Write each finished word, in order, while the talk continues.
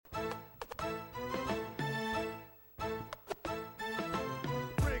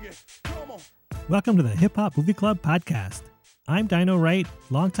Welcome to the Hip Hop Movie Club podcast. I'm Dino Wright,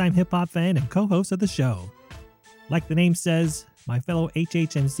 longtime hip hop fan and co-host of the show. Like the name says, my fellow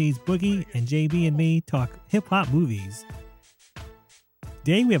HHMCs Boogie and JB and me talk hip hop movies.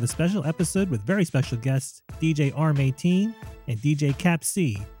 Today we have a special episode with very special guests DJ Arm18 and DJ Cap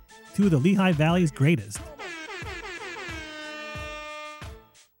Cee, two of the Lehigh Valley's greatest.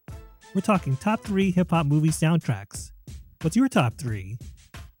 We're talking top 3 hip hop movie soundtracks. What's your top 3?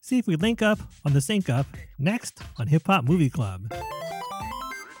 See if we link up on the Sync Up next on Hip Hop Movie Club.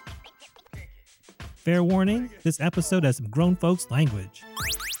 Fair warning, this episode has some grown folks language.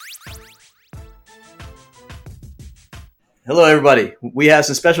 Hello, everybody. We have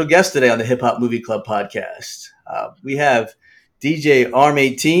some special guests today on the Hip Hop Movie Club podcast. We have DJ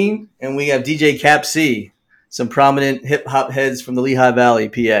Arm18 and we have DJ Cap Cee, some prominent hip hop heads from the Lehigh Valley,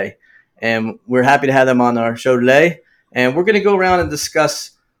 PA. And we're happy to have them on our show today. And we're going to go around and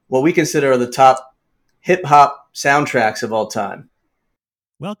discuss what we consider are the top hip hop soundtracks of all time.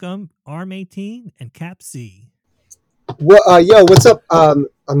 Welcome, Arm18 and Cap Cee. Well, what's up? I'm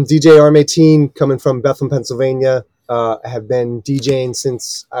DJ Arm18 coming from Bethlehem, Pennsylvania. I have been DJing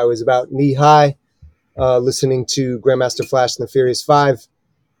since I was about knee high, listening to Grandmaster Flash and the Furious Five.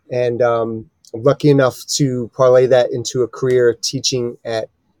 And I'm lucky enough to parlay that into a career teaching at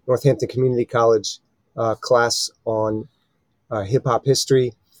Northampton Community College class on hip hop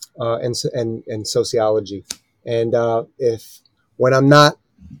history and sociology. And when I'm not,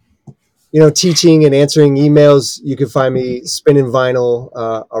 teaching and answering emails, you can find me spinning vinyl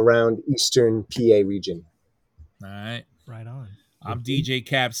around Eastern PA region. All right. Right on. I'm DJ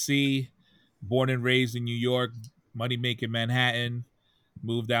Cap Cee, born and raised in New York, money-making Manhattan.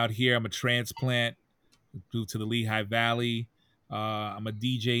 Moved out here. I'm a transplant. Moved to the Lehigh Valley. I'm a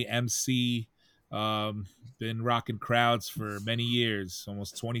DJ MC. Been rocking crowds for many years,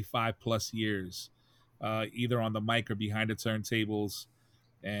 almost 25 plus years, either on the mic or behind the turntables.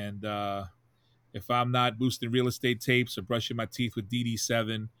 And if I'm not boosting real estate tapes or brushing my teeth with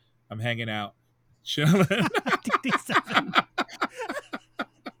DD7, I'm hanging out, chilling. DD7.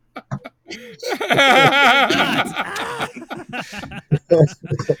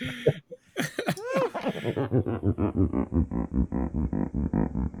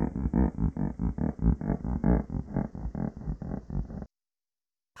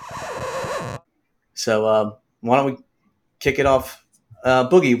 So why don't we kick it off?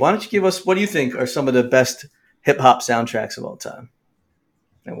 Boogie, why don't you give us, what do you think are some of the best hip-hop soundtracks of all time?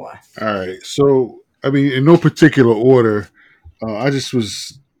 And why? All right. So, in no particular order, I just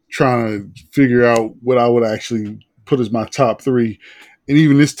was trying to figure out what I would actually put as my top 3. And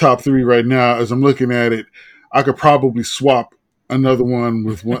even this top 3 right now, as I'm looking at it, I could probably swap another one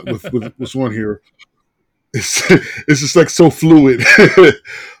with one here. It's just like so fluid.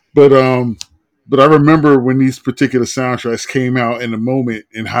 But I remember when these particular soundtracks came out in the moment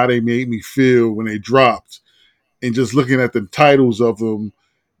and how they made me feel when they dropped, and just looking at the titles of them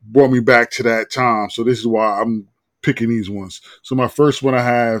brought me back to that time. So this is why I'm picking these ones. So my first one I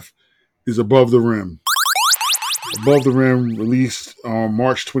have is Above the Rim. Above the Rim, released on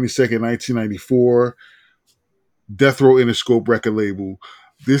March 22nd, 1994, Death Row Interscope record label.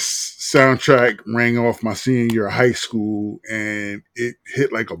 This soundtrack rang off my senior year of high school, and it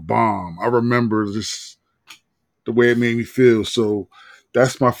hit like a bomb. I remember just the way it made me feel. So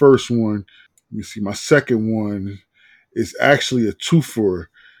that's my first one. Let me see. My second one is actually a twofer.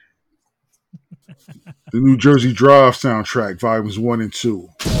 The New Jersey Drive soundtrack, volumes 1 and 2.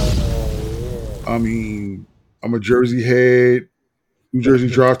 I'm a Jersey head. New Jersey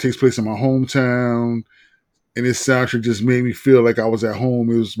Drive takes place in my hometown. And this soundtrack just made me feel like I was at home.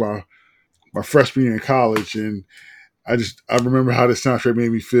 It was my freshman year in college. And I remember how this soundtrack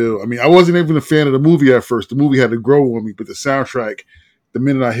made me feel. I wasn't even a fan of the movie at first. The movie had to grow on me, but the soundtrack, the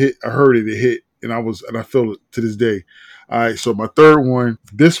minute I heard it, it hit. And I feel it to this day. All right, so my third one,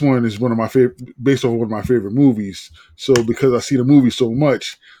 this one is one of my favorite, based off one of my favorite movies. So because I see the movie so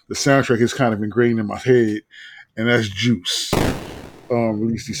much, the soundtrack is kind of ingrained in my head, and that's Juice.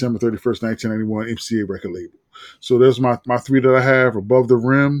 Released December 31st, 1991, MCA record label. So there's my 3 that I have: Above the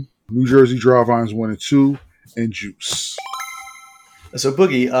Rim, New Jersey Drive Volumes 1 and 2, and Juice. So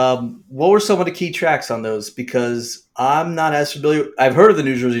Boogie, what were some of the key tracks on those? Because I'm not as familiar. I've heard of the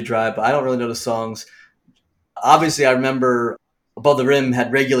New Jersey Drive, but I don't really know the songs. Obviously, I remember Above the Rim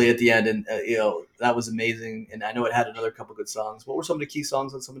had Regulate at the end, and that was amazing. And I know it had another couple good songs. What were some of the key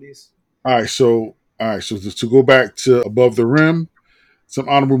songs on some of these? All right, so to go back to Above the Rim, some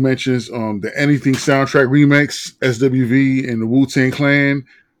honorable mentions: the Anything soundtrack remix, SWV and the Wu-Tang Clan.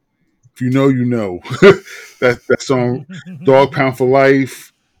 If you know, you know. that song, Dog Pound for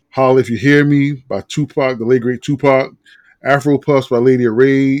Life, Holla If You Hear Me by Tupac, the late great Tupac. Afro Puffs by Lady of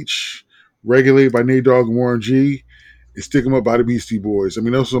Rage. Regulate by Nate Dogg and Warren G. And Stick 'Em Up by the Beastie Boys. I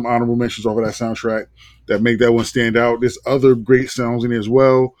mean, those are some honorable mentions off of that soundtrack that make that one stand out. There's other great sounds in there as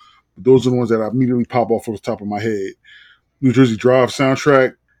well. But those are the ones that immediately pop off the top of my head. New Jersey Drive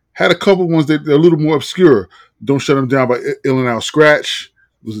soundtrack had a couple ones that are a little more obscure. Don't Shut 'Em Down by Ill and Out Scratch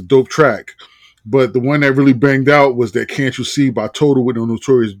was a dope track. But the one that really banged out was that Can't You See by Total with the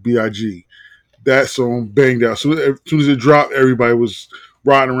Notorious B.I.G. That song banged out. So as soon as it dropped, everybody was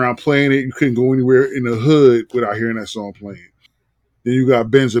riding around playing it. You couldn't go anywhere in the hood without hearing that song playing. Then you got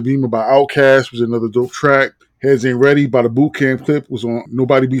Benzabima by Outkast, was another dope track. Heads Ain't Ready by the Boot Camp Clip was on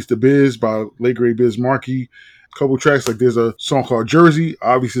Nobody Beats the Biz by late great Biz Markie. A couple tracks, like there's a song called Jersey.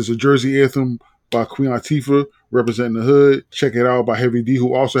 Obviously, it's a Jersey anthem by Queen Latifah, representing the hood. Check It Out by Heavy D,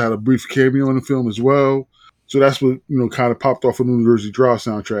 who also had a brief cameo in the film as well. So that's what, kind of popped off of the New Jersey Drive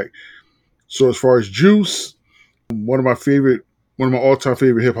soundtrack. So as far as Juice, one of my all-time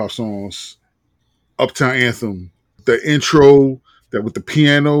favorite hip-hop songs, Uptown Anthem. The intro, that with the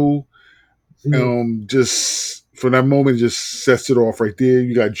piano, just for that moment, just sets it off right there.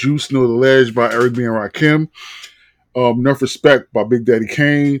 You got Juice, Know the Ledge by Eric B. and Rakim. Enough Respect by Big Daddy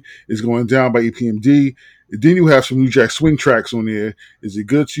Kane is Going Down by EPMD. And then you have some New Jack Swing tracks on there. Is It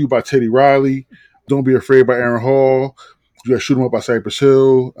Good to You by Teddy Riley. Don't Be Afraid by Aaron Hall. You got Shoot 'Em Up by Cypress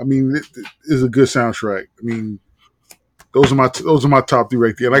Hill. I mean, it is a good soundtrack. I mean, those are my top three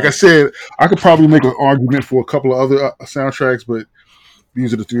right there. Like I said, I could probably make an argument for a couple of other soundtracks, but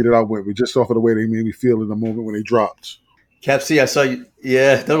these are the three that I went with, just off of the way they made me feel in the moment when they dropped. Cap Cee, I saw you.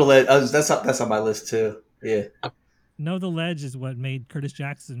 Yeah, Know the Ledge. That's on my list too. Yeah. Know the Ledge is what made Curtis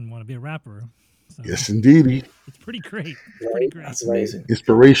Jackson want to be a rapper. So Yes, indeed. it's pretty great. It's pretty great. That's amazing.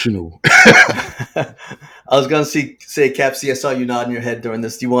 Inspirational. I was going to say, Cap Cee, I saw you nodding your head during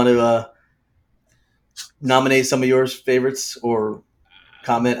this. Do you want to nominate some of your favorites or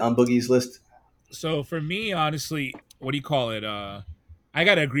comment on Boogie's list? So for me, honestly, what do you call it? I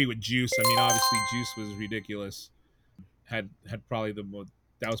gotta agree with Juice. I mean, obviously, Juice was ridiculous. Had probably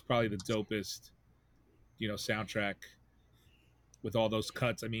that was probably the dopest, soundtrack with all those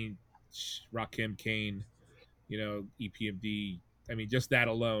cuts. I mean, Rakim, Kane, EPMD. I mean, just that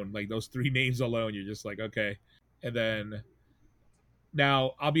alone, like those three names alone, you're just like, okay. And then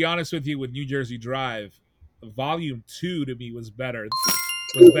now I'll be honest with you, with New Jersey Drive, Volume 2 to me was better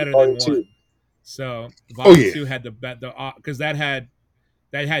than Volume 1. 2. So Volume 2 had the because that had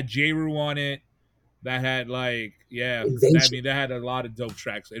J-Ru on it. That had that had a lot of dope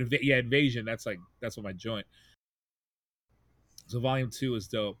tracks. Invasion. That's what my joint. So Volume 2 is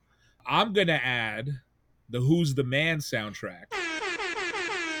dope. I'm gonna add the Who's the Man soundtrack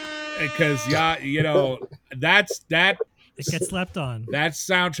because that It gets slept on. that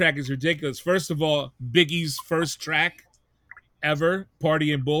soundtrack is ridiculous. First of all, Biggie's first track ever,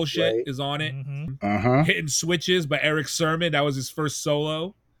 Party and Bullshit, Right. is on it. Uh-huh. Hitting Switches by Eric Sermon. That was his first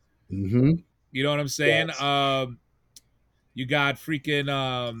solo. Mm-hmm. You know what I'm saying? Yes. You got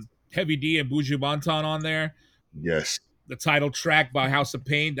freaking Heavy D and Buju Banton on there. Yes. The title track by House of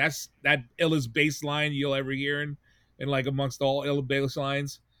Pain. That's that illest bass line you'll ever hear in like amongst all ill bass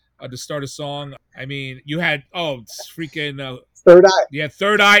lines to start a song. I mean, you had freaking Third Eye. yeah,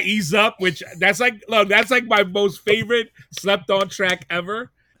 Third Eye, Ease Up, which that's like my most favorite slept on track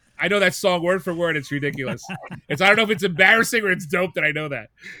ever. I know that song word for word. It's ridiculous. I don't know if it's embarrassing or it's dope that I know that.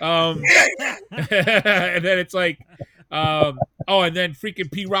 And then it's like, and then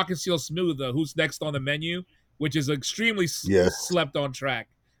freaking P Rock and Seal Smooth, Who's Next on the Menu, which is an extremely slept on track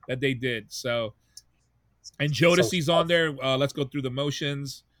that they did. So, and Jodeci's on there. Let's Go Through the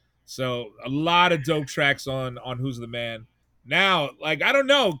Motions. So a lot of dope tracks on Who's the Man. Now, like, I don't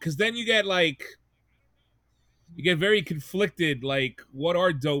know, because then you get very conflicted. Like, what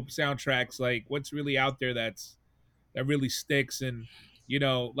are dope soundtracks? Like, what's really out there that really sticks? And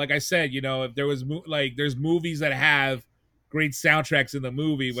like I said, if there was there's movies that have great soundtracks in the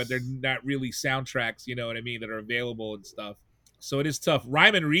movie, but they're not really soundtracks. You know what I mean? That are available and stuff. So it is tough.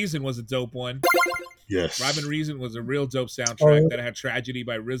 Rhyme and Reason was a dope one. Yes. Rhyme and Reason was a real dope soundtrack that had Tragedy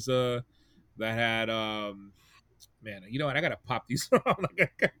by RZA. That had man, you know what? I gotta pop these.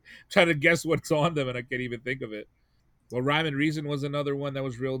 Trying to guess what's on them, and I can't even think of it. Well, Rhyme and Reason was another one that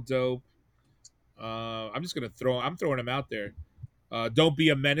was real dope. I'm throwing them out there. Don't Be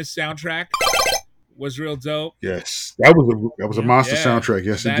a Menace soundtrack was real dope. Yes, that was a monster soundtrack.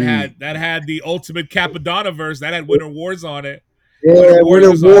 Yes, indeed. That had the ultimate Capadonna verse. That had Winter Wars on it. Yeah,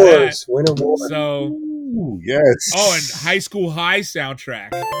 Winter Wars. So, So, yes. Oh, and High School High soundtrack.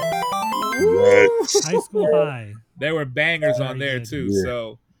 Yes. High School High. There were bangers on there too. Yeah.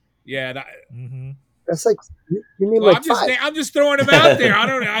 So, Yeah. That's like you mean Well, like five. I'm just throwing them out there.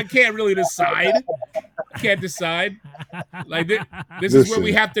 I can't really decide. Can't decide. Like this is where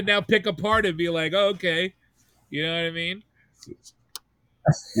we have to now pick apart and be like, oh, okay, you know what I mean?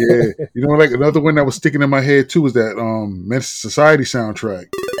 Yeah, like another one that was sticking in my head too was that Menace Society soundtrack.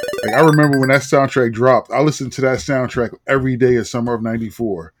 Like I remember when that soundtrack dropped, I listened to that soundtrack every day of summer of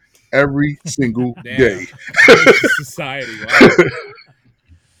 '94, every single day. Society, wow.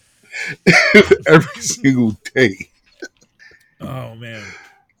 Every single day. Oh man,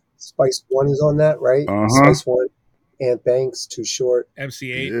 Spice One is on that, right? Spice One, Ant Banks, Too Short,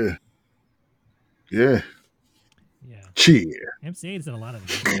 MC8. Yeah. Cheer. MC8 is in a lot of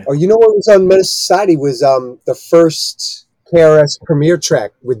them. Oh, you know what was on Menace Society was the first KRS premiere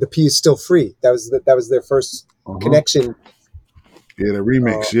track with The P Is Still Free. That was their first connection. Yeah, the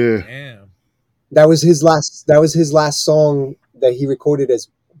remix. Yeah. Damn. That was his last song that he recorded as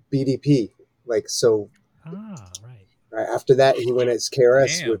BDP. Like so. Right after that, he went as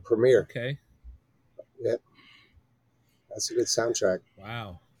KRS with Premiere. Okay. Yeah. That's a good soundtrack.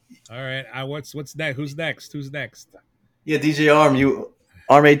 Wow. All right. What's next? Who's next? Yeah, DJ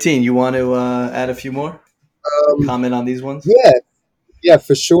Arm 18. You want to add a few more? Comment on these ones? Yeah,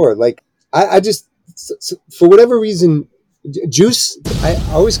 for sure. Like I just for whatever reason, Juice. I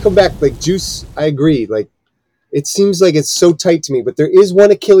always come back like Juice. I agree. Like it seems like it's so tight to me, but there is one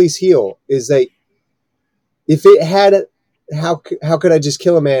Achilles heel. Is that if it had how could I just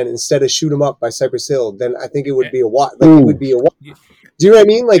kill a man instead of shoot him up by Cypress Hill? Then I think it would be a what? Like it would be a what? Do you know what I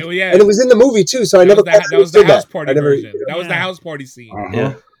mean? Like, and it was in the movie too, so I never. That was the house party version. That was the house party scene.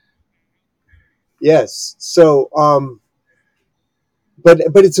 Yeah. Yes. So, but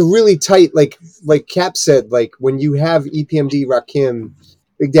it's a really tight, like Cap said, like when you have EPMD, Rakim,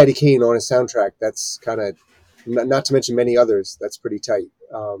 Big Daddy Kane on a soundtrack, that's kind of, not to mention many others, that's pretty tight.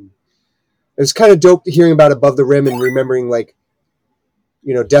 It was kind of dope hearing about Above the Rim and remembering like,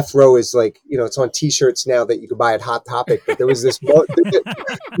 Death Row is like, it's on T-shirts now that you could buy at Hot Topic. But there was this, you know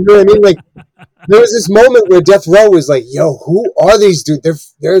what I mean? Like there was this moment where Death Row was like, "Yo, who are these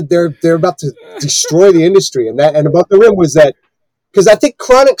dudes? They're about to destroy the industry." And Above the Rim was that because I think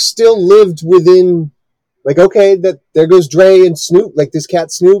Chronic still lived within, like, okay, that there goes Dre and Snoop, like this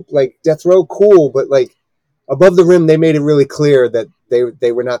cat Snoop, like Death Row, cool, but like Above the Rim, they made it really clear that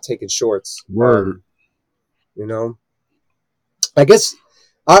they were not taking shorts. Word. I guess.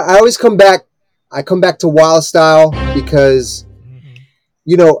 I always come back. I come back to Wild Style because,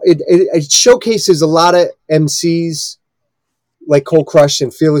 it showcases a lot of MCs like Cold Crush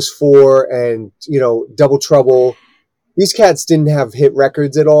and Fearless 4 and, Double Trouble. These cats didn't have hit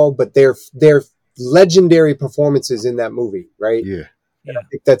records at all, but they're legendary performances in that movie, right? Yeah. I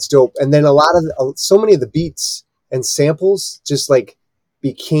think that's dope. And then so many of the beats and samples just like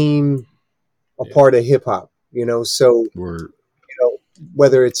became a part of hip hop, so. Word.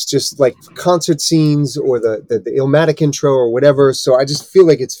 Whether it's just like concert scenes or the Illmatic intro or whatever. So I just feel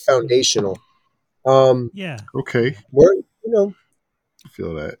like it's foundational. Okay. I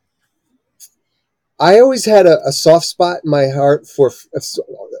feel that. I always had a soft spot in my heart for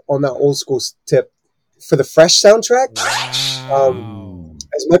on that old school tip for the Fresh soundtrack.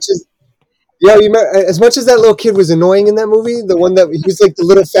 As much as as much as that little kid was annoying in that movie, the one that he was like the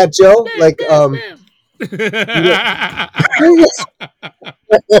little fat Joe, like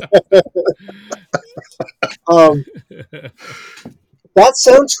that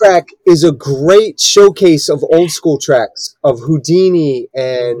soundtrack is a great showcase of old school tracks of Houdini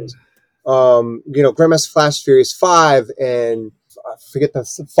and Grandmaster Flash Furious 5 and I forget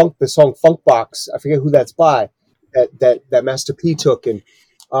the song Funk Box. I forget who that's by that Master P took and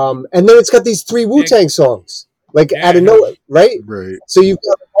then it's got these 3 Wu-Tang songs like out of nowhere, right? Right. So you've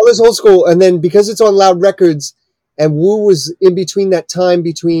got all this old school and then because it's on Loud Records and Wu was in between that time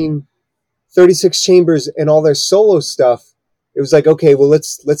between 36 Chambers and all their solo stuff, it was like, okay, well,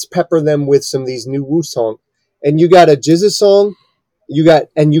 let's pepper them with some of these new Wu songs. And you got a Jizza song, you got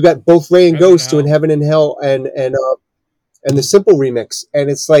both Ray and Ghost doing Heaven and Hell and the Simple remix. And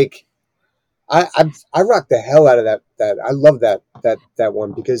it's like, I rock the hell out of that. I love that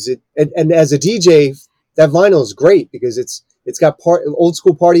one because and as a DJ, that vinyl is great because it's got old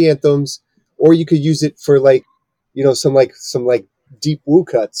school party anthems, or you could use it for like, some deep Wu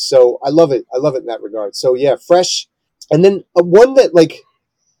cuts. So I love it. I love it in that regard. So yeah, Fresh. And then one that like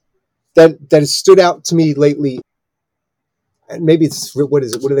that has stood out to me lately, and maybe it's what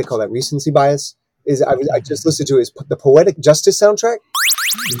is it? What do they call that? Recency bias. Is I just listened to is the Poetic Justice soundtrack.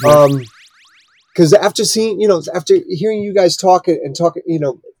 Because after seeing after hearing you guys talking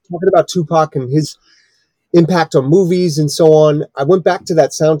about Tupac and his impact on movies and so on. I went back to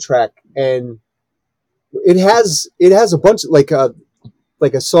that soundtrack, and it has a bunch of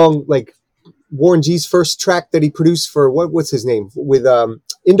like a song like Warren G's first track that he produced for what's his name with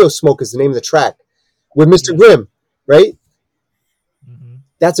Indo Smoke is the name of the track with Mr. Grimm, right? Mm-hmm.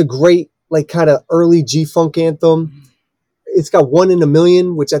 That's a great like kind of early G-funk anthem. It's got One in a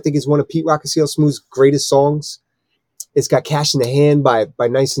Million, which I think is one of Pete Rock and CL Smooth's greatest songs. It's got Cash in the Hand by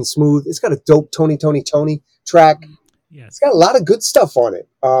Nice and Smooth. It's got a dope Tony track. Yes. It's got a lot of good stuff on it.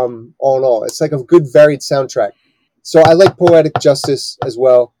 All in all, it's like a good varied soundtrack. So I like Poetic Justice as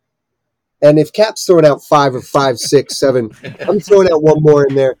well. And if Cap's throwing out 5 or 5, 6, 7, I'm throwing out one more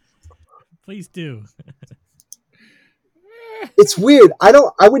in there. Please do. It's weird. I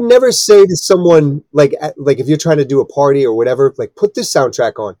would never say to someone like if you're trying to do a party or whatever, like put this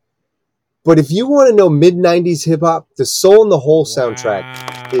soundtrack on. But if you want to know mid-90s hip-hop, the Soul in the Hole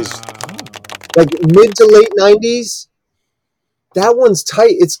soundtrack is like mid to late 90s. That one's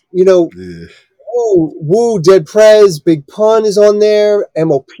tight. It's, Woo, Dead Prez, Big Pun is on there,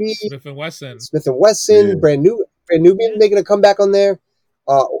 MOP, Smith and Wesson, yeah. brand new making a comeback on there.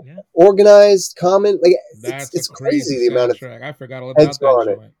 Organized, Common, like it's crazy the amount of I forgot all about that on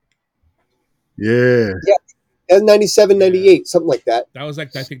joint. Yeah. 97, 98, something like that. That was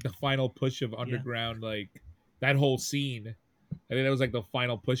like I think the final push of underground, like that whole scene. I think that was like the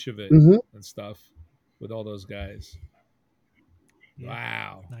final push of it and stuff with all those guys. Yeah.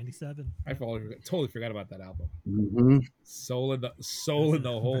 Wow, 97. I totally forgot about that album. Mm-hmm. Soul in the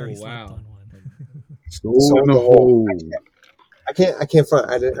Hole. Wow. Soul in the Hole. I can't front.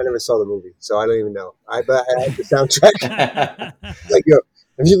 I never saw the movie, so I don't even know. But I had the soundtrack. Like,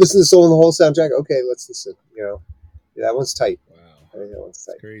 if you listen to Soul in the Hole soundtrack, okay, let's listen. That one's tight. Wow, I think that one's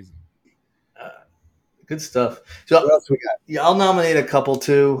tight. That's crazy. Good stuff. So what else we got? Yeah, I'll nominate a couple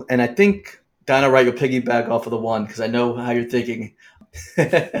too, and I think Dino Wright will piggyback off of the one because I know how you're thinking.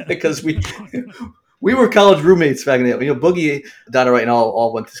 Because we were college roommates back in the day. Boogie, Dino Wright, and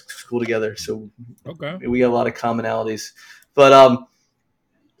all went to school together, so we got a lot of commonalities. But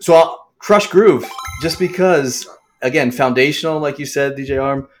so I'll Crush Groove, just because again, foundational, like you said, DJ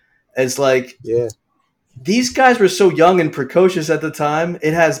Arm, is like these guys were so young and precocious at the time.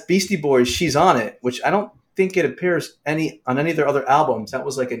 It has Beastie Boys, She's on It, which I don't think it appears on any of their other albums. That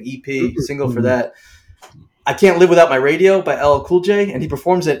was like an EP single for that. I Can't Live Without My Radio by LL Cool J, and he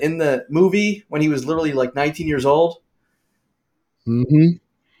performs it in the movie when he was literally like 19 years old. Mm-hmm.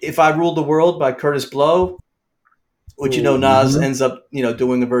 If I Ruled the World by Curtis Blow, which Nas ends up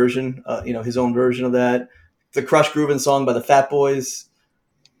doing a version, his own version of that. The Crush Groovin' song by the Fat Boys.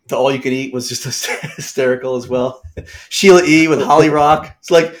 The All You Can Eat was just hysterical as well. Sheila E. with Holly Rock. It's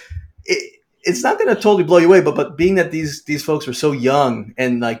like it's not going to totally blow you away, but being that these folks were so young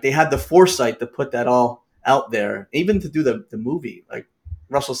and like they had the foresight to put that all out there, even to do the movie, like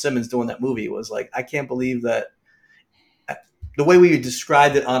Russell Simmons doing that movie was like, I can't believe that the way we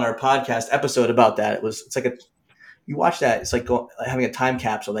described it on our podcast episode about that. It's like you watch that, it's like having a time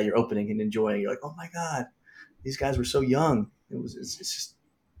capsule that you're opening and enjoying. You're like, oh my God, these guys were so young. It's just,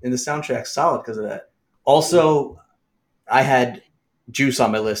 and the soundtrack's solid because of that. Also, I had Juice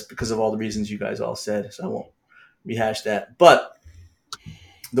on my list because of all the reasons you guys all said, so I won't rehash that. But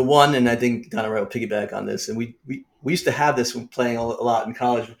the one, and I think Donna Wright will piggyback on this, and we used to have this when playing a lot in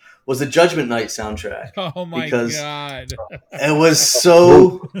college, was the Judgment Night soundtrack. Oh my God. It was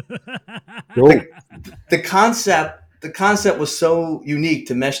so the concept was so unique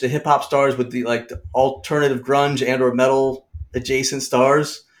to mesh the hip hop stars with the alternative grunge and or metal adjacent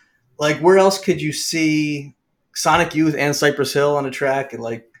stars. Like, where else could you see Sonic Youth and Cypress Hill on a track,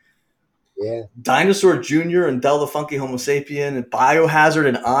 and Dinosaur Jr. and Del the Funky Homo Sapien and Biohazard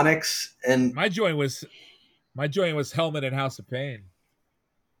and Onyx, and my joint was Helmet and House of Pain.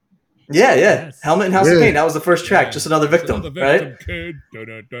 Yeah. Yes. Helmet and House of Pain. That was the first track. Just Another Victim, right?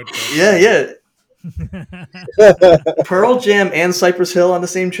 Yeah. Pearl Jam and Cypress Hill on the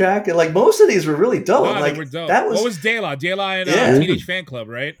same track, and like most of these were really dope. Wow, like they were dope. That was what was De La and Teenage Fan Club,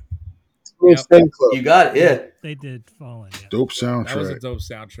 right? Yep. You got it. Yeah, they did fall in. Yeah. Dope soundtrack. That was a dope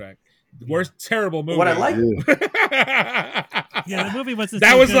soundtrack. Worst terrible movie. What I like. Yeah, the movie wasn't.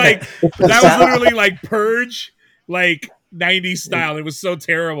 That so was good. like that was literally like Purge, like 90s style. It was so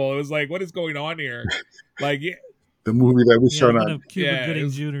terrible. It was like, what is going on here? Like the movie that was shown on. Cuba Gooding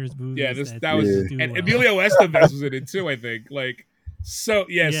Jr.'s movie. Yeah, that was, and Emilio Estevez was in it too. I think so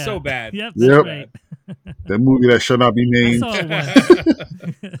bad. Yep, that's right. That movie that shall not be named. I saw it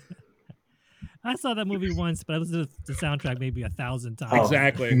once. I saw that movie once, but I listened to the soundtrack maybe 1,000 times. Oh,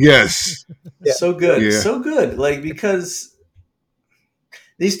 exactly. Yes. So good. So good. Like, because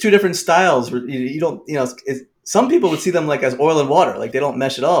these two different styles, you don't, some people would see them like as oil and water, like they don't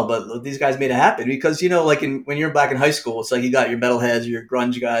mesh at all. But these guys made it happen because, like when you're back in high school, it's like you got your metalheads or your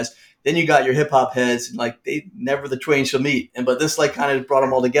grunge guys, then you got your hip hop heads, and like they never the twain shall meet. But this like kind of brought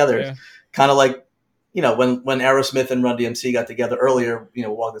them all together. Yeah. Kind of like, when Aerosmith and Run DMC got together earlier,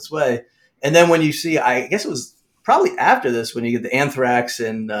 Walk This Way. And then when you see, I guess it was probably after this, when you get the Anthrax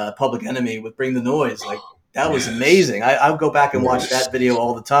and Public Enemy with Bring the Noise, like that was amazing. I would go back and watch that video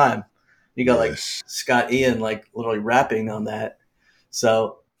all the time. You got like Scott Ian, like literally rapping on that.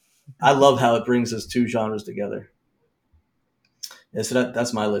 So I love how it brings those two genres together. Yeah, so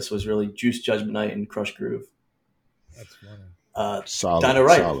that's my list, was really Juice, Judgment Night, and Crush Groove. That's funny. Solid. Dino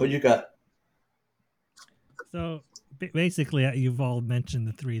Wright, solid. what you got? So basically, you've all mentioned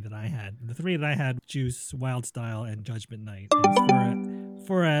the three that I had. The three that I had: Juice, Wild Style, and Judgment Night. And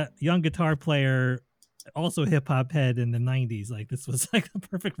for a young guitar player, also hip hop head in the '90s, like this was like a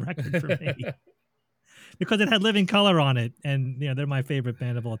perfect record for me because it had Living Color on it, and they're my favorite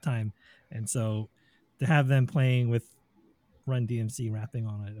band of all time. And so to have them playing with Run DMC rapping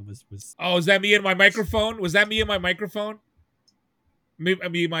on it, it was. Oh, is that me in my microphone? Was that me in my microphone?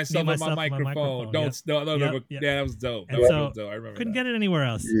 Me myself on my microphone. Yep. No, Yep. Yeah, that was dope. And That so was dope. I remember. Couldn't get it anywhere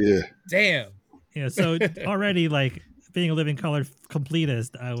else. Yeah. Damn. So already like being a Living Color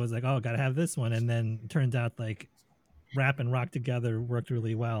completist, I was like, oh, gotta have this one. And then it turns out like rap and rock together worked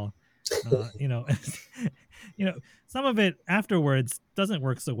really well. Some of it afterwards doesn't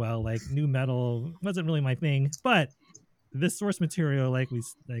work so well. Like new metal wasn't really my thing, but this source material, like we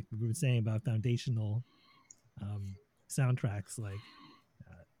were saying about foundational soundtracks, like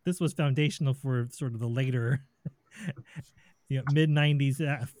this was foundational for sort of the later mid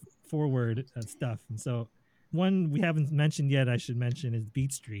 90s forward stuff. And so one we haven't mentioned yet, I should mention, is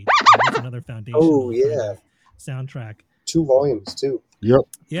Beat Street. That's another foundational kind of soundtrack. 2 volumes too. Yep.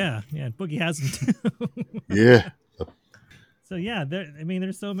 Yeah, Boogie has them too. Yeah. So yeah,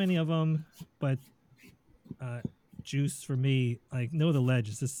 there's so many of them, but Juice for me, like Know the Ledge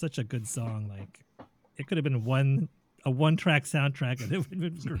is just such a good song. Like it could have been a one-track soundtrack and it would have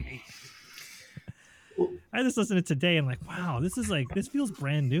been great. I just listened to it today and like, wow, this feels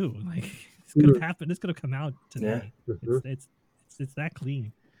brand new. Like this could have happened. This could have come out today. Yeah. It's that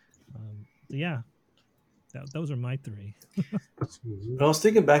clean. So yeah, those are my three. But I was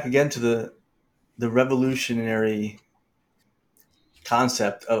thinking back again to the revolutionary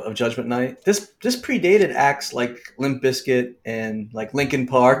concept of Judgment Night. This predated acts like Limp Bizkit and like Linkin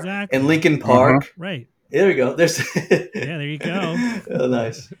Park. Exactly. And Linkin Park. Right. There we go. There's there you go. Oh,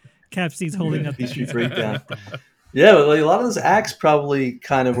 nice. Cap Cee's holding up the Street Breakdown. Yeah, but like a lot of those acts probably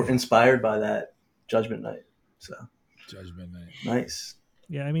kind of were inspired by that Judgment Night. So Judgment Night. Nice.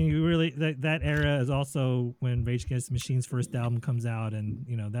 Yeah, I mean, you really that era is also when Rage Against the Machine's first album comes out, and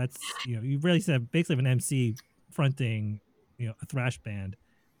that's you really said basically an MC fronting a thrash band,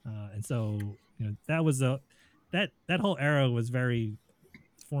 and so that was that whole era was very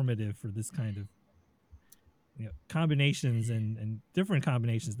formative for this kind of combinations and different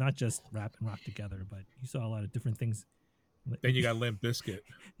combinations, not just rap and rock together, but you saw a lot of different things. Then you got Limp Bizkit.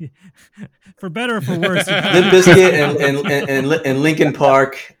 For better or for worse. Limp Bizkit and Linkin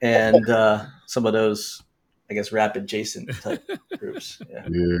Park and some of those, I guess, rap adjacent type groups. Yeah.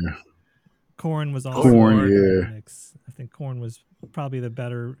 Korn was also Korn, yeah. Mix. I think Korn was probably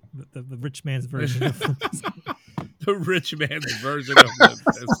the rich man's version of Limp Bizkit. The rich man's version of Limp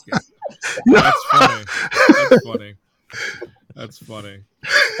Bizkit. That's funny. That's funny.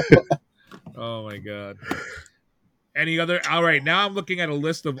 Oh my god. Any other? All right, now I'm looking at a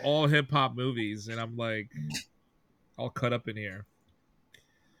list of all hip hop movies, and I'm like, all cut up in here.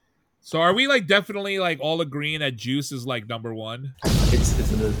 So are we like definitely like all agreeing that Juice is like number one?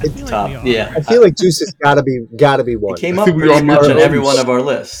 It's in the top. Like yeah, I feel like Juice has gotta be one. It came up pretty much on every one of our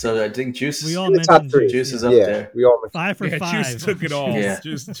lists, so I think Juice. We all in the top mentioned 3. Juice is up there. We all 5 for 5. Juice took it all. Yeah.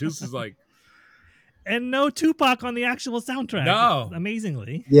 Juice is like, and no Tupac on the actual soundtrack. No,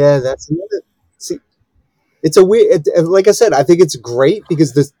 amazingly. Yeah, that's another. See, it's a weird. Like I said, I think it's great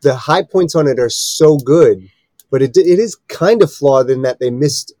because the high points on it are so good, but it is kind of flawed in that they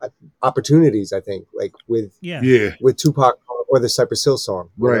missed opportunities. I think, like with Tupac or the Cypress Hill song.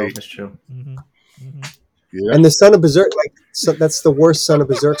 Right, that's true. Mm-hmm. Mm-hmm. Yeah. And the Son of Berserk, that's the worst Son of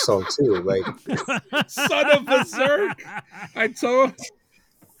Berserk song too. Like Son of Berserk. I told.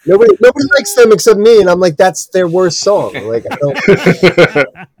 Nobody likes them except me, and I'm like, that's their worst song. Like I don't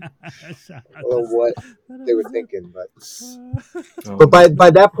know what they were thinking, but by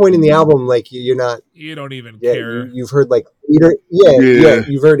that point in the album, like you're not. You don't even care. You've heard like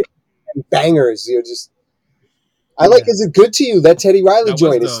you've heard bangers. You're just. I like "Is It Good to You?" That Teddy Riley That was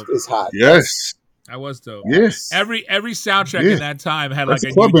joint dope. is hot. Yes. That was dope. Yes. Every soundtrack Yeah. in that time had That's like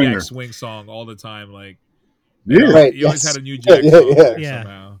a a club New banger. Jack Swing song all the time. Like, Yeah. Right. you always yes. had a New Jack Yeah, song yeah. there Yeah.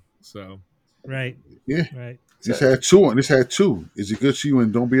 somehow. So Right. Yeah. Right. This had two on. This had two. Is It Good to You?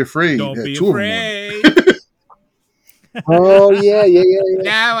 And Don't Be Afraid. don't It had be two of them on it. afraid. Oh yeah.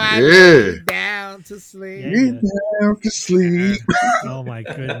 Now I Yeah. lay down to sleep. Yeah. Get down to sleep. Oh my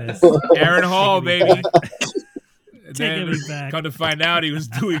goodness. Aaron Hall, Taking me baby. back. And Taking then me back. come to find out, he was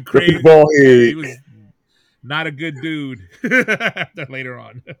doing The crazy. ball Yeah, head. he was not a good dude later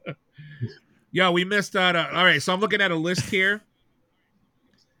on. Yo, we missed out. All right, so I'm looking at a list here.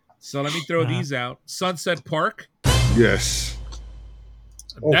 So let me throw these out. Sunset Park. Yes.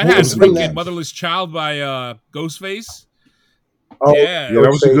 Oh, That who had was from freaking that? Motherless Child by Ghostface. Oh, Yeah, Yeah, that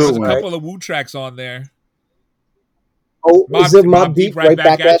was a Ghostface, good there's a one. right. couple of Wu tracks on there. Oh, is it Mob Deep right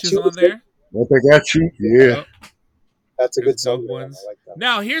back at you? on there. Right back at you. Yeah. Yep. That's a There's good song. dope man. ones. I like that.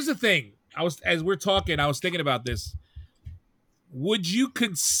 Now, here's the thing. As we're talking, I was thinking about this. Would you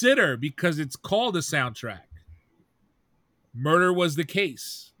consider, because it's called a soundtrack, Murder Was the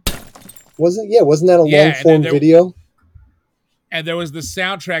Case? Wasn't that a Yeah, long form there- video? And there was the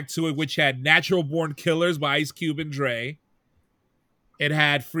soundtrack to it, which had Natural Born Killers by Ice Cube and Dre. It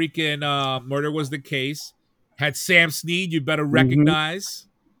had freaking Murder Was the Case. Had Sam Snead, You Better Recognize.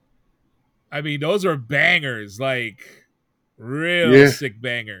 I mean, those are bangers. Like, real sick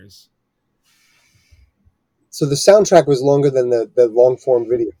bangers. So the soundtrack was longer than the long form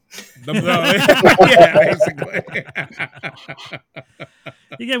video. Yeah, basically.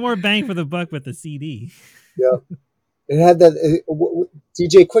 You get more bang for the buck with the CD. Yeah, it had that.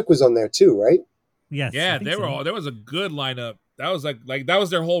 DJ Quick was on there too, right? Yes. Yeah, I think they were so. all. There was a good lineup. That was like that was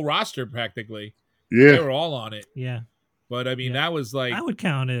their whole roster practically. Yeah. They were all on it. Yeah. But I mean, Yeah. that was like I would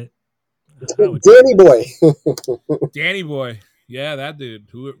count it. Danny Boy. Danny Boy. Yeah, that dude.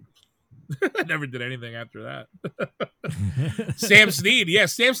 Who never did anything after that. Sam Snead. Yeah,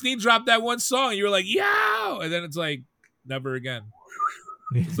 Sam Snead dropped that one song. And you were like, yo! And then it's like, never again.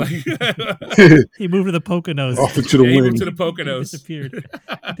 It's like He moved to the Poconos. Off into the he moved wind. to the Poconos. Disappeared.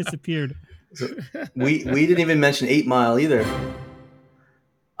 Disappeared. So we didn't even mention 8 Mile either.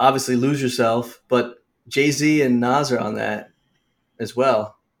 Obviously, Lose Yourself, but Jay-Z and Nas are on that as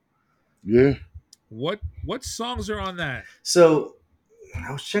well. Yeah. What songs are on that? So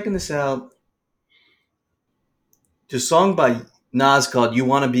I was checking this out. There's a song by Nas called "You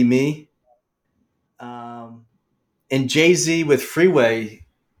Wanna Be Me," and Jay-Z with Freeway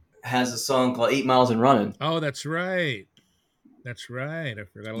has a song called 8 Miles and Running. Oh, that's right. That's right. I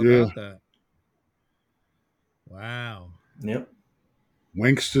forgot all Yeah. about that. Wow. Yep.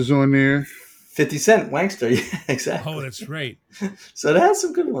 Wankster's on there. 50 Cent, Wankster. Yeah, exactly. Oh, that's right. So that has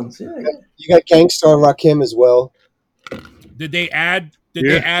some good ones. Yeah. You got Gangstar Rakim as well. Did they add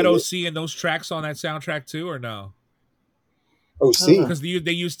OC and those tracks on that soundtrack too, or no? Oh, see. Uh-huh. Because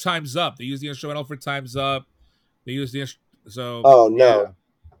they used Time's Up. They used the instrumental for Time's Up. They used the so. Oh, no. Yeah.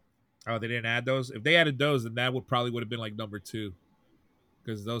 Oh, they didn't add those. If they added those, then that would have been like number 2,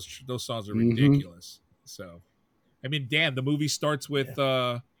 because those songs are ridiculous. So, I mean, damn, the movie starts with.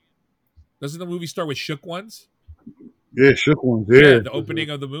 Doesn't the movie start with Shook Ones? Yeah, Shook Ones. Yeah. The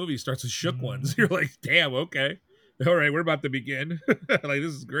opening of the movie starts with Shook Ones. You're like, damn, okay. All right, we're about to begin. Like,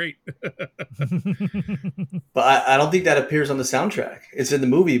 this is great. But I don't think that appears on the soundtrack. It's in the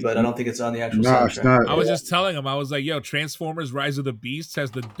movie, but I don't think it's on the actual soundtrack. It's not. I was just telling him, I was like, yo, Transformers Rise of the Beasts has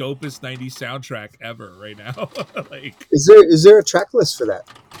the dopest 90s soundtrack ever right now. Like, Is there a track list for that?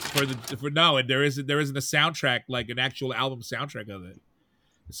 and there isn't a soundtrack, like an actual album soundtrack of it.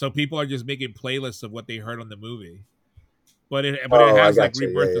 So people are just making playlists of what they heard on the movie. But it has like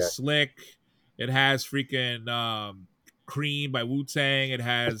Rebirth of Slick. It has freaking Cream by Wu-Tang. It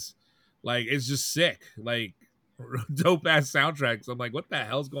has like, it's just sick. Like, dope ass soundtracks. I'm like, what the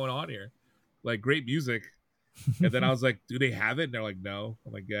hell's going on here? Like, great music. And then I was like, do they have it? And they're like, no.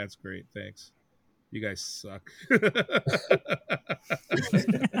 I'm like, yeah, it's great. Thanks. You guys suck.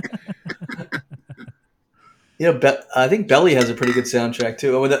 You know, I think Belly has a pretty good soundtrack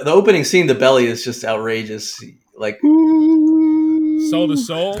too. The opening scene, the Belly is just outrageous. Like Soul to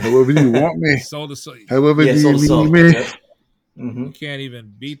Soul. However you want me. Soul to Soul. However yeah, Soul to you Soul. need me. Yep. Mm-hmm. You can't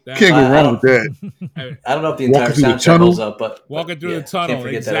even beat that. Can't go wrong with that. I don't know if the entire Walking through the soundtrack tunnel. holds up, but Walking through yeah, the tunnel, can't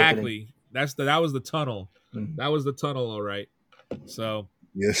forget that opening. exactly. That was the tunnel. Mhm. That was the tunnel, all right. So,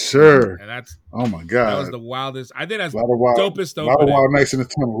 Yes, sir. and that's Oh my that God. was the wildest. I think that's A lot of wild, dopest a lot of opening. wild nights in the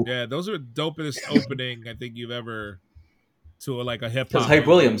tunnel. Yeah, those are the dopest opening I think you've ever to a hip hop. Because Hype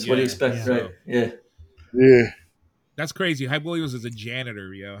Williams, what do you Yeah. expect? Yeah. Right? Yeah. Yeah. That's crazy. Hype Williams is a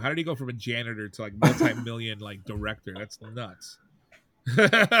janitor, yo. How did he go from a janitor to like multi-million like director? That's nuts.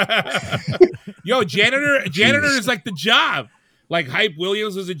 Yo, janitor is like the job. Like Hype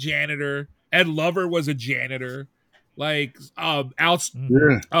Williams was a janitor. Ed Lover was a janitor. Like Al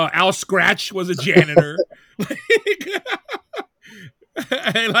Scratch was a janitor. Like,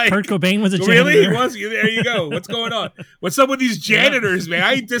 Kurt Cobain was a janitor. Really? He was? There you go. What's going on? What's up with these janitors, man?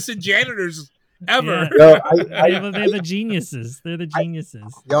 I ain't dissing janitors ever. Yo, They're the geniuses. They're the geniuses.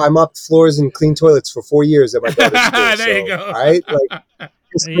 I mopped floors and cleaned toilets for 4 years at my daughter's school. There you go. All right? Like,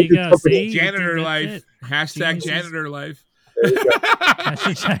 there you go. See? Janitor That's life. it. Hashtag Geniuses. janitor life. there you go.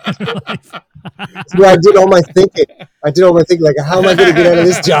 Hashtag janitor life. That's where I did all my thinking. Like, how am I going to get out of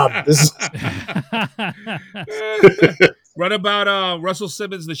this job? This is... What about Russell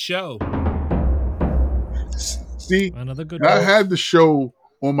Simmons, The Show? See, Another good I one. had the show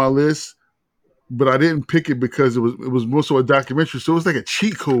on my list, but I didn't pick it because it was more so a documentary, so it was like a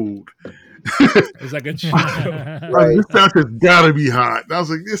cheat code. It was like a cheat code. Right. This soundtrack's gotta be hot. And I was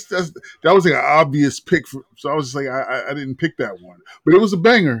like, that was like an obvious pick, so I was just like, I didn't pick that one, but it was a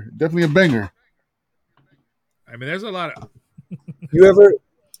banger, definitely a banger. I mean, there's a lot of.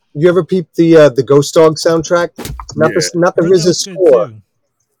 You ever peep the Ghost Dog soundtrack? Not the RZA score,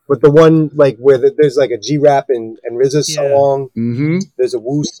 but the one like where there's like a G-Rap and RZA song. Mm-hmm. There's a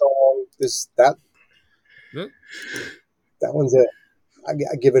Wu song. That one's it. I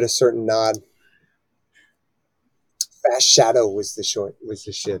give it a certain nod. Fast Shadow was the shit.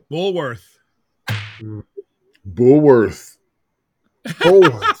 Bullworth. Bullworth.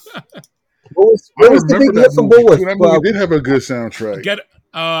 What was the big hit from Bullworth? That movie did have a good soundtrack. Ghetto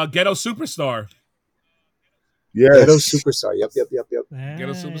Superstar. Yes. Ghetto Superstar. Yep.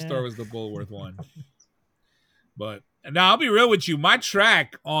 Ghetto Superstar was the Bullworth one. But now I'll be real with you. My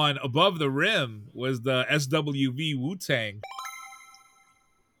track on Above the Rim was the SWV Wu-Tang.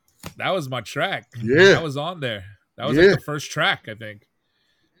 That was my track. Yeah. That was on there. That was like the first track, I think.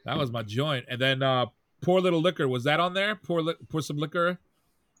 That was my joint. And then Pour Little Liquor, was that on there? Pour Some Liquor.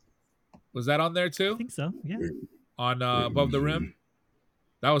 Was that on there too? I think so. Yeah. On Above the Rim.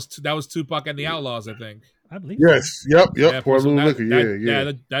 That was Tupac and the Outlaws, I think. I believe. Yes. Yep. Yeah, Pour a little liquor.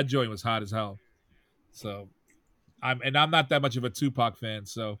 That joint was hot as hell. So, I'm not that much of a Tupac fan.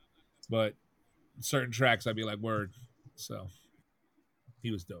 So, but certain tracks I'd be like, word. So,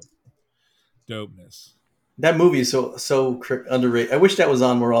 he was dope. Dopeness. That movie is so underrated. I wish that was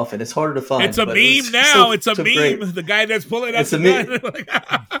on more often. It's harder to find. It's a meme now. It's a meme. Great. The guy that's pulling up It's a the meme. gun.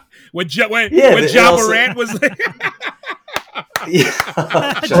 when Ja also- Morant was like,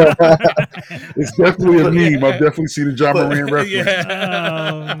 It's definitely a meme. I've definitely seen a John Moran reference.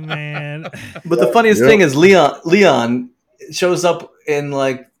 Oh man. But the funniest thing is Leon shows up in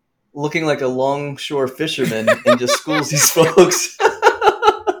like looking like a longshore fisherman and just schools these folks.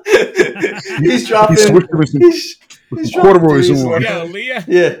 He's dropping. He's corduroys dropping on. yeah, Leon.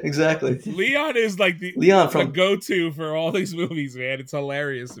 Yeah, exactly. Leon is like the go-to for all these movies, man. It's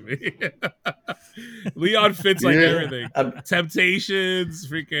hilarious to me. Leon fits like everything. Temptations,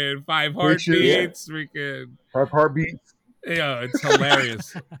 freaking Five Heartbeats, freaking 5 Heartbeats. Yeah, it's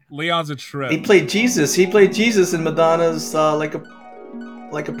hilarious. Leon's a trip. He played Jesus in Madonna's like a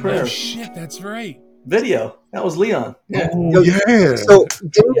prayer. Oh shit, that's right. Video. That was Leon. Yeah. Oh, yeah. So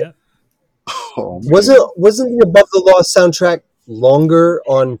wasn't the Above the Law soundtrack longer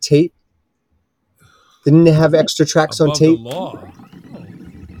on tape? Didn't it have extra tracks on tape? The law.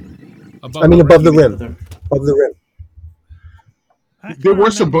 Above the Rim. Above the Rim. There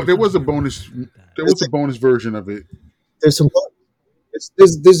was a bonus version of it. There's some.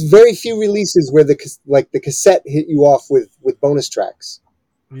 There's very few releases where the cassette hit you off with bonus tracks.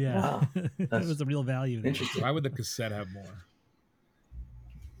 Yeah, Wow. That was a real value. Interesting. Why would the cassette have more?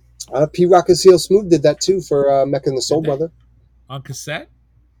 P. Rock and CL Smooth did that too for Mecca and the Soul Brother. On cassette?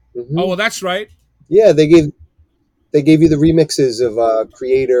 Mm-hmm. Oh, well, that's right. Yeah, they gave you the remixes of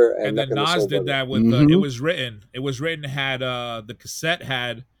Creator and then Mecca and the Nas Soul did Brother. that with It Was Written. It Was Written had the cassette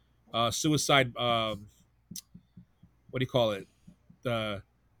had Suicide. What do you call it? What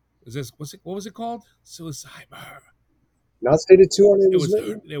was it called? Suicide. Nas did it too on It Was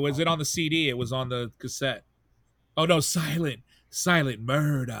Written. It was on the CD. It was on the cassette. Oh no, Silent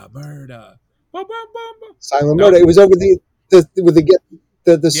Murder. Bum, bum, bum. Silent Murder. It was over the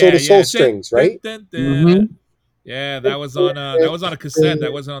Soul to Soul strings, right? Dun, dun, dun. Yeah, that was on a cassette.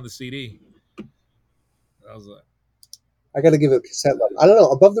 That wasn't on the CD. That was I got to give it a cassette level. I don't know.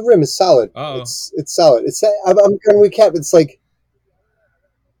 Above the Rim is solid. Uh-oh. It's solid. I'm going to recap. It's like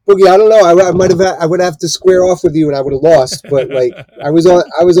Boogie. I don't know. I would have to square off with you, and I would have lost. But like I was an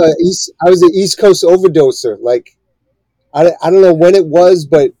East Coast overdoser. Like I don't know when it was,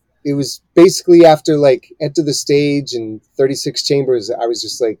 but it was basically after like Enter the Stage and 36 Chambers. I was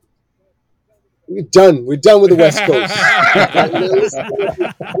just like, we're done with the West Coast. I'm not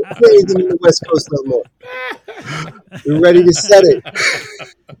anything in the West Coast no more. We're ready to set it.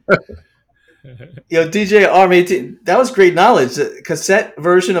 DJ RM18, that was great knowledge. The cassette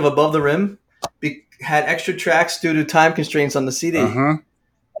version of Above the Rim had extra tracks due to time constraints on the CD.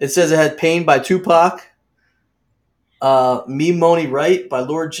 It says it had Pain by Tupac, Me Money Right by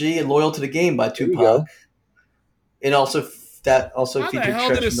Lord G, and Loyal to the Game by Tupac. And also How featured the hell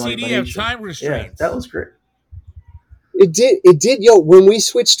did a CD have time restraints? Yeah, that was great. It did. Yo, when we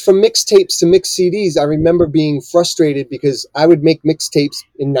switched from mixtapes to mixed CDs, I remember being frustrated because I would make mixtapes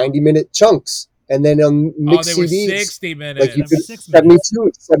in 90-minute chunks. And then on mixed they were CDs, 60 minutes. like you could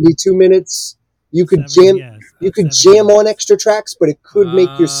 72 minutes. You could jam on extra tracks, but it could make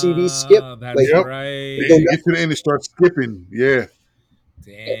your CD skip. That's like, right. They get to the end and start skipping. Yeah.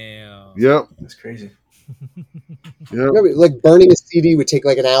 Damn. Yep. That's crazy. Yep. Remember, like burning a CD would take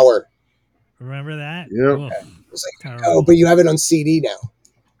like an hour. Remember that? Yep. Oh, It's like, oh, but you have it on CD now.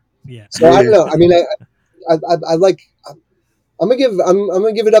 yeah. So I don't know. I mean, I like. I'm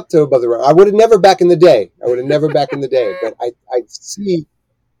gonna give it up to Above the Rim. I would have never back in the day. But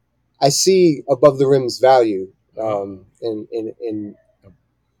I see Above the Rim's value in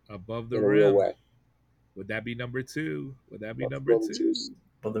Above the in a Rim. real way. Would that be number 2?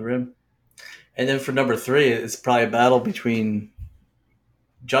 Above the Rim. And then for number 3, it's probably a battle between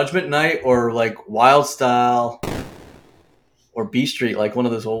Judgment Night or like Wild Style or B Street, like one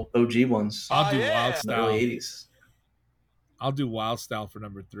of those old OG ones. I'll do Wild Style. In the early 80s. I'll do Wild Style for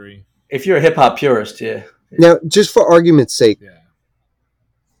number 3. If you're a hip hop purist, yeah. Now, just for argument's sake, Yeah.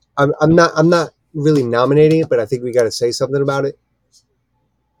 I'm not really nominating it, but I think we got to say something about it.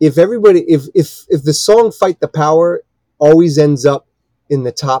 If the song "Fight the Power" always ends up in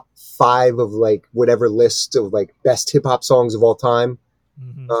the top 5 of like whatever list of like best hip hop songs of all time,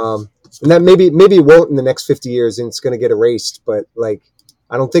 and that maybe it won't in the next 50 years, and it's going to get erased. But like,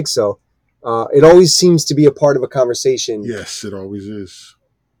 I don't think so. It always seems to be a part of a conversation. Yes, it always is.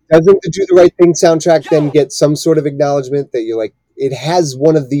 Doesn't the Do the Right Thing soundtrack then get some sort of acknowledgement that you're like, it has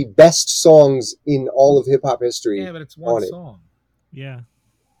one of the best songs in all of hip hop history? Yeah, but it's one song. Yeah.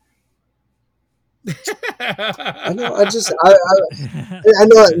 I know. I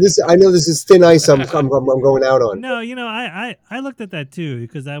know this is thin ice. I'm going out on. No, I looked at that too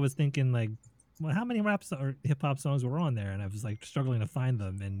because I was thinking like, well, how many rap or hip hop songs were on there, and I was like struggling to find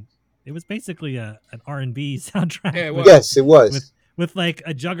them, and it was basically an R&B soundtrack. Yeah, it was. Yes, it was with like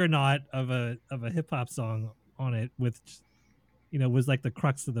a juggernaut of a hip hop song on it, with was like the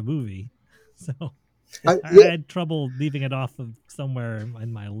crux of the movie. So I had trouble leaving it off of somewhere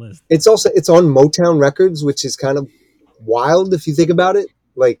in my list. It's on Motown Records, which is kind of wild if you think about it.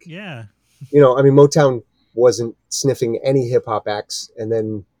 Like, yeah, I mean, Motown wasn't sniffing any hip hop acts, and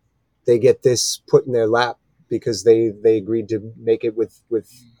then they get this put in their lap because they agreed to make it with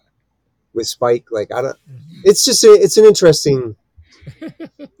Spike. Like, I don't. It's just it's an interesting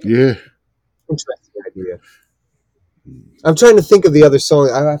idea. I'm trying to think of the other song.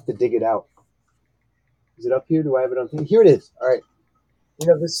 I have to dig it out. Is it up here? Do I have it on here? Here it is. All right.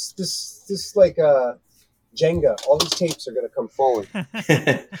 This like Jenga. All these tapes are going to come falling.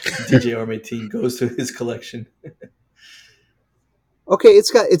 DJ RM18 goes to his collection. Okay,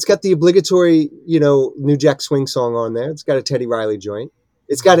 it's got the obligatory, New Jack Swing song on there. It's got a Teddy Riley joint.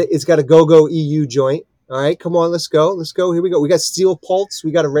 It's got a Go-Go EU joint. All right, come on, let's go. Here we go. We got Steel Pulse.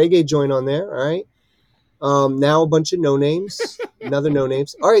 We got a reggae joint on there. All right. Now a bunch of no names. Another no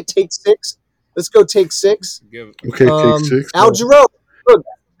names. All right, take 6. Let's go take 6. Okay, take 6. Al Jarreau. Look,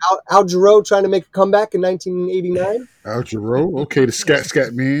 Al Jarreau trying to make a comeback in 1989. Al Jarreau. Okay, the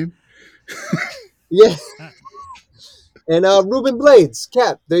Scat Man. Yeah. And Ruben Blades.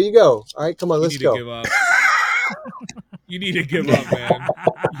 Cap. There you go. All right, come on, let's go. You need to give up, man.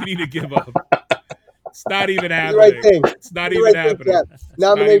 You need to give up. It's not even happening. Right thing. It's not even happening.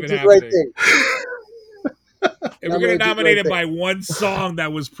 Nominate the right thing. If we're gonna nominate it by one song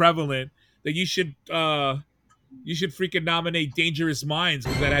that was prevalent, then you should freaking nominate Dangerous Minds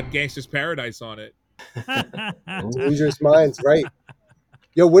because that had Gangsta's Paradise on it. Dangerous Minds, right?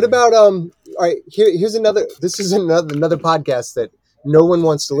 Yo, what about all right, here's another. This is another podcast that no one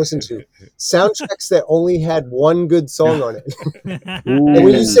wants to listen to. Soundtracks that only had one good song on it. And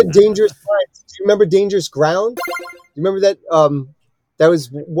when you said Dangerous Minds, do you remember Dangerous Ground? Do you remember that? That was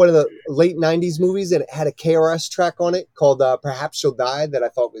one of the late 90s movies, and it had a KRS track on it called Perhaps She'll Die that I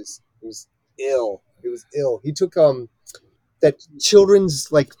thought was ill. It was ill. He took that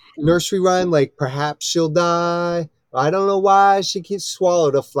children's like nursery rhyme, like Perhaps She'll Die, I don't know why she keeps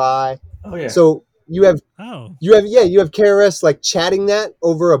swallowed a fly. Oh yeah. So you have Oh, KRS like chatting that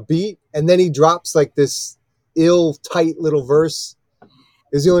over a beat, and then he drops like this ill tight little verse.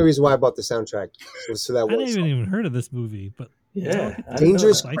 Is the only reason why I bought the soundtrack was so that I one didn't song. even heard of this movie, but Yeah, I didn't know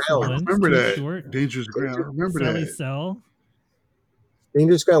Dangerous that. Ground. Lynch, Remember Too that. Short, Dangerous Ground. I remember Sally that. Cell,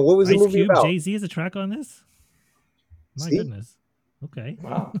 Dangerous Ground. What was the Ice movie Cube, about? Jay-Z is a track on this. My See? goodness. Okay.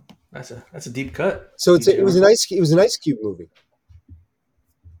 Wow, that's a deep cut. So DJ it was an Ice Cube movie.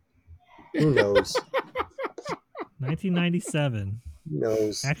 Who knows? 1997 Who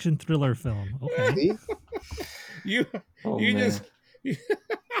knows? action thriller film. Okay. See? You Oh, you man. just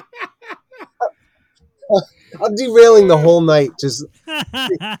I'm derailing the whole night. Just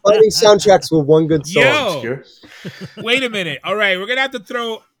finding soundtracks with one good song. Yo. Obscure. wait a minute. All right, we're gonna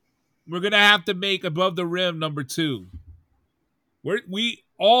have to make Above the Rim number 2. We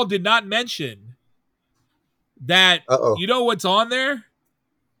all did not mention that. Uh-oh. You know what's on there?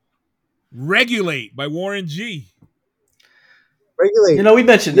 Regulate by Warren G. Regulate. You know, we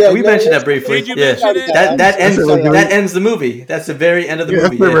mentioned Yeah, we no, mentioned that that's- briefly. Did you Yeah, mention it? that ends the movie. That's the very end of the Yeah,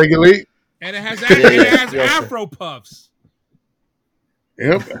 movie. that's the Yeah. Regulate. And it has yeah. Afro puffs.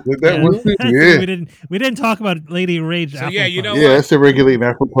 Yep, that Yeah. one too. So Yeah, we didn't talk about Lady Rage. So, yeah, you know yeah, that's the Regulate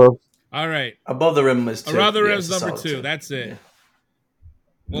Afro Puff. All right. Above the Rim was 2. Above the Yeah, Rim's it's a number solid 2. That's it. Yeah.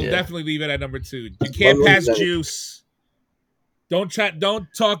 We'll Yeah. definitely leave it at number 2. You can't pass Juice. Don't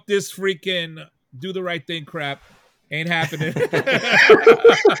talk this freaking do the right thing crap. Ain't happening.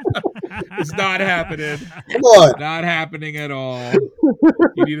 It's not happening. Come on. Not happening at all.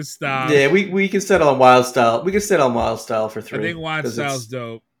 You need to stop. Yeah, we can settle on Wild Style. We can settle on Wild Style for 3. I think Wild 'cause Style's it's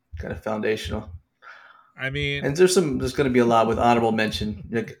dope. kind of foundational. I mean, And there's going to be a lot with honorable mention.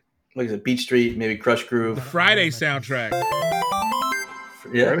 Like I said, Beach Street, maybe Crush the Groove. Friday soundtrack.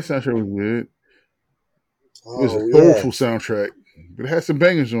 Yeah. Friday soundtrack was good. It was Oh, a yeah. soulful soundtrack, but it had some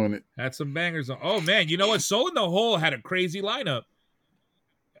bangers on it. Had some bangers on. Oh man, you know what? Soul in the Hole had a crazy lineup.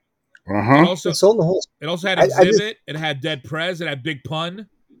 Uh It huh. also It's on the whole. it also had I just- Exhibit. It had Dead Prez. It had Big Pun.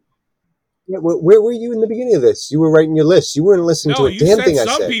 Yeah, where were you in the beginning of this? You were writing your list. You weren't listening No, to a you damn said thing I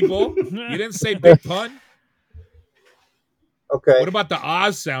some said. people. You didn't say Big Pun. Okay. What about the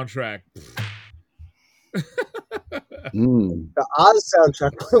Oz soundtrack? The Oz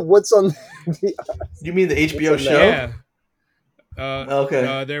soundtrack. What's on the You mean the HBO What's on show? that? Yeah.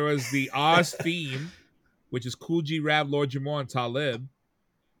 Okay. There was the Oz theme, which is Cool G Rap, Lord Jamar, and Talib.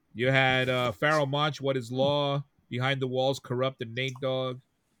 You had Pharoah Monch, What Is Law, Behind the Walls, Corrupt, and Nate Dogg.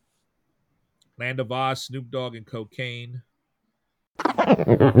 Land of Oz, Snoop Dogg, and Cocaine.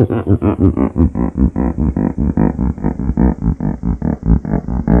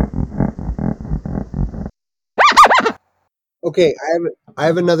 Okay, I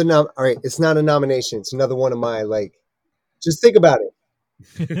have another all right, it's not a nomination. It's another one of my like. Just think about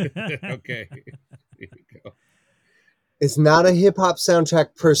it. Okay. Here we go. It's not a hip hop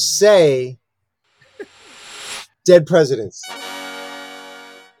soundtrack per se. Dead Presidents.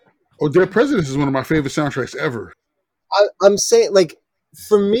 Oh, Dead Presidents is one of my favorite soundtracks ever. I'm saying, like,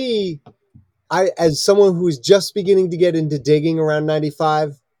 for me, as someone who is just beginning to get into digging around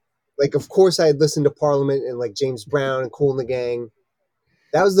 '95, like, of course, I had listened to Parliament and like James Brown and Kool and the Gang.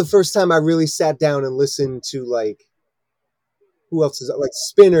 That was the first time I really sat down and listened to like, who else is like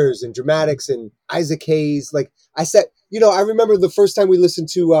Spinners and Dramatics and Isaac Hayes. Like, I sat, I remember the first time we listened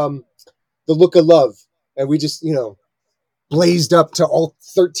to The Look of Love, and we just, blazed up to all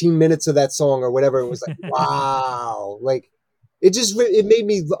 13 minutes of that song or whatever. It was like, wow. Like, it made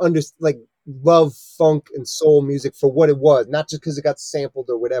me love funk and soul music for what it was, not just because it got sampled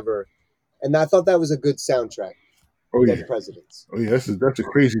or whatever. And I thought that was a good soundtrack. Oh yeah, Dead Presidents. oh yeah, that's a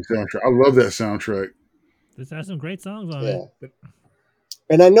crazy soundtrack. I love that soundtrack. This has some great songs on Yeah. it.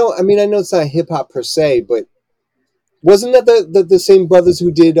 And I know it's not hip hop per se, but wasn't that the same brothers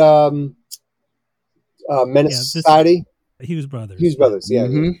who did Menace Society? Hughes Brothers. Hughes Brothers, yeah.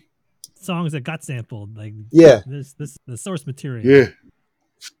 Mm-hmm. Songs that got sampled, like Yeah. this the source material. Yeah.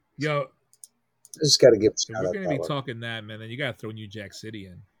 Yo, I just got to give a if shout we're out going to to be that one. talking that, man, then you got to throw New Jack City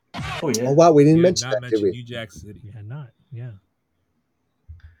in. Oh yeah. Oh, wow, we didn't You mention did not that, did mention we? New Jack City. Yeah, not. Yeah.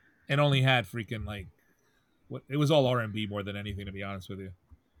 And only had freaking it was all R&B more than anything, to be honest with you.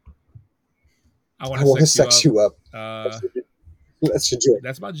 I I want want to to sex you up. Uh, That's your joint.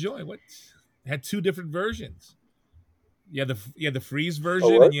 that's my joy. What? It had two different versions. You had the Freeze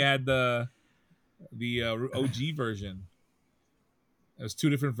version, what? and you had the OG version. There's two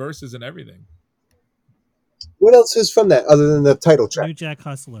different verses and everything. What else is from that other than the title track? New Jack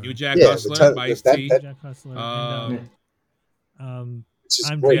Hustler. New Jack Yeah, the Hustler title- by Ice that- T. New Jack Hustler. Um, And, It's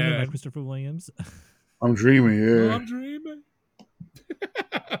just I'm great. Dreaming Yeah. by Christopher Williams. I'm dreaming. Oh, Yeah, I'm dreaming.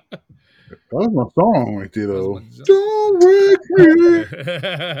 that was my song right there, though. That Don't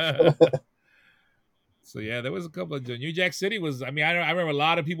wake me. So yeah, there was a couple of New Jack City was. I mean, I remember a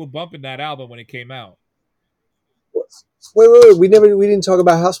lot of people bumping that album when it came out. Wait. We didn't talk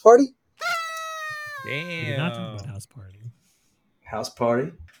about House Party? We did not talk Damn. about House Party. House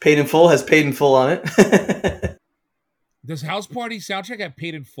Party. Paid in Full has Paid in Full on it. Does House Party soundtrack have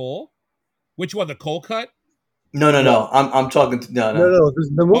Paid in Full? Which one? The Cold Cut? No. I'm talking. No. No. This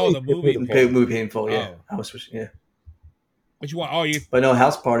is the movie. Oh, the movie. Movie Paid in Full. Yeah. Oh. I was switching. Yeah. Which one? Oh, you. But no,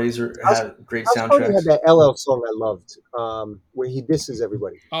 House Parties have great House Party soundtracks. had that LL song I loved, where he disses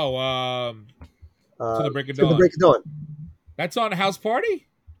everybody. Oh, To the Break of To the Dawn. Break of Dawn. That's on House Party.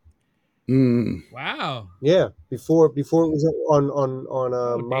 Mm. Wow. Yeah, before it was on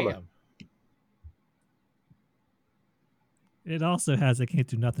Mama. Damn. It also has "I Can't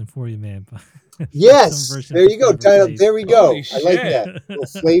Do Nothing for You, Man." Yes, Some version there of you go. the Flavor Flav. There we go. Holy I like shit. that. Little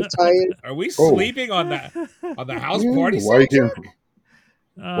slave tie-in. Are we Oh. sleeping on that on the House Yeah, Party why you soundtrack? getting?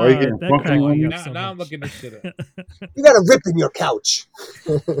 Why you getting That funky cracked on me me? up so Now I'm much. looking this shit up. You got a rip in your couch.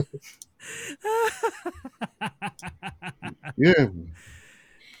 Yeah.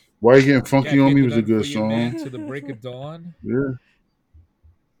 Why you getting funky Yeah, on Can't me Do was a Nothing good for You, Man, song. To the Break of Dawn. Yeah.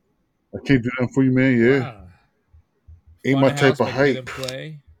 I can't do nothing for you, man. Yeah. Wow. Ain't Fun my House type of by Kid hype. and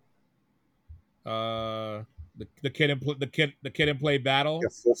Play. The Kid and Play Battle. Yeah,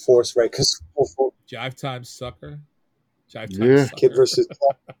 full force, right? Because full force, Jive Time Sucker. Jive Time Yeah. Sucker. kid versus.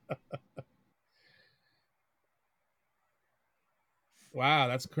 Wow,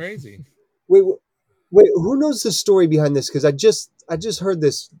 that's crazy. Wait. Who knows the story behind this? Because I just heard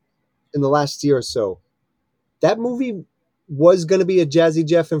this in the last year or so. That movie was going to be a Jazzy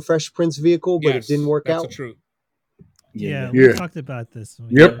Jeff and Fresh Prince vehicle, but Yes, it didn't work that's out. the truth. Yeah, Yeah. we talked about this when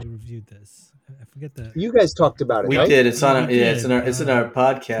Yep. we reviewed this. I forget the. You guys talked about it, We right? did. It's on. We It's in our. did. It's in our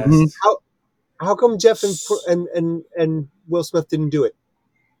podcast. Mhm. How come Jeff and Will Smith didn't do it?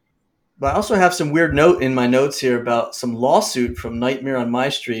 But I also have some weird note in my notes here about some lawsuit from Nightmare on My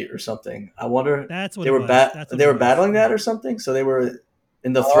Street or something. I wonder That's what they it were was. That's what they it were was. battling that or something. So they were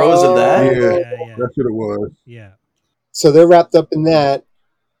in the throes of that. Yeah. Yeah. That's what it was. Yeah. So they're wrapped up in that.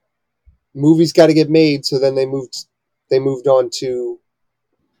 Movies got to get made, so then they moved on to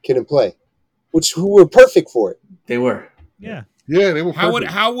Kid and Play, who were perfect for it. They were. Yeah. Yeah, they were How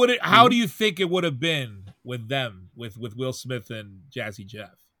perfect. do you think it would have been with them, with Will Smith and Jazzy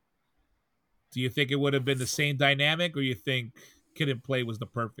Jeff? Do you think it would have been the same dynamic, or you think Kid and Play was the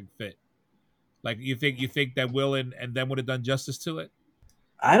perfect fit? Like you think that Will and them would have done justice to it?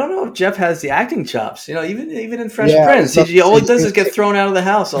 I don't know if Jeff has the acting chops. You know, even in Fresh Yeah, Prince, so- all he does is get thrown out of the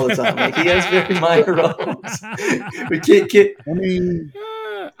house all the time. Like he has very minor roles. We can't. I mean,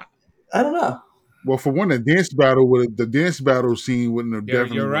 I don't know. well, for one, the dance battle scene wouldn't have You're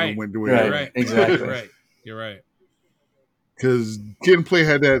definitely right. went the way. Right. You're right. Exactly. You're right. You're right. Because Kid and Play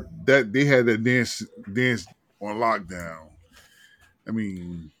had that they had that dance on lockdown. I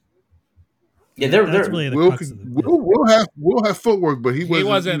mean, Yeah, That's they're really the Will crux of the Will have footwork, but he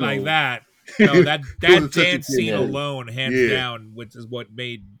wasn't like you know, that. No, that wasn't such a dance kid, scene yeah. alone, hands Yeah. down, which is what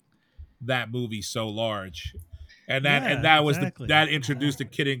made that movie so large. And that Yeah, that was exactly. that introduced the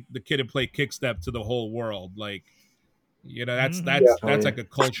Kid and Play kick step to the whole world. Like, you know, that's Mhm. that's Yeah. that's Oh, like a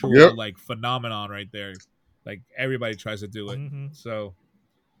cultural Yep. like phenomenon right there. Like everybody tries to do it. Mhm. So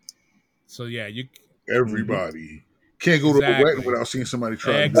yeah, you everybody can't go to a Exactly. wedding without seeing somebody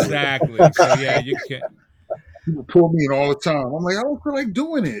try to do it. exactly. So yeah, you can't. People pull me in all the time. I'm like, I don't feel like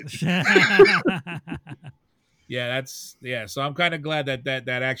doing it. Yeah, so I'm kind of glad that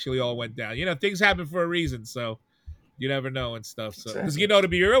actually all went down. You know, things happen for a reason, so you never know and stuff. So because you know, to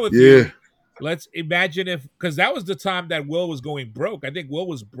be real with Yeah. you, let's imagine because that was the time that Will was going broke. I think Will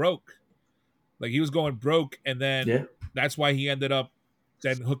was broke, like he was going broke, and then Yeah. that's why he ended up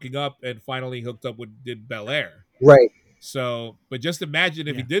then hooking up and finally hooked up did Bel Air. Right. So, but just imagine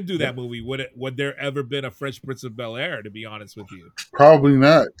if he Yeah. did do that movie, would there ever been a Fresh Prince of Bel Air? To be honest with you, Probably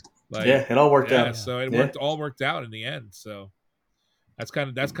not. like, Yeah, it all worked yeah, out. so it Yeah. all worked out in the end. So that's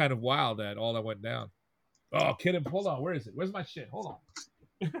kind of wild that all that went down. Oh, kid, hold on, where is it? Where's my shit? Hold on.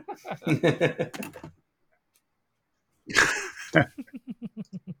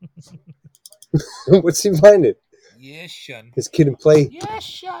 What's he behind it? Yes, son. His Kid and Play. Yes,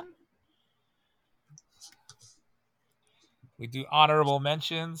 son. We do honorable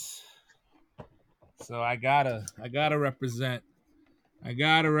mentions. So I gotta represent. He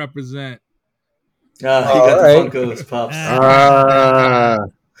got All the right. Funkos, pops.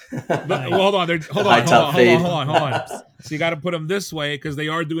 But, well, hold on, High top fade. hold on. So you got to put them this way because they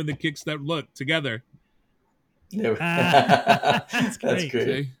are doing the kick step look together. That's That's great. great.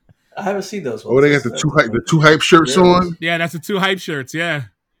 See? I haven't seen those ones. Oh, they got the two hype shirts Yeah. on. Yeah, that's the 2 hype shirts. Yeah.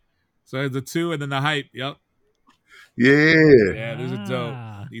 So the 2 and then the hype. Yep. Yeah. Yeah, these are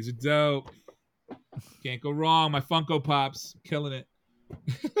dope. These are dope. Can't go wrong. My Funko Pops, killing it.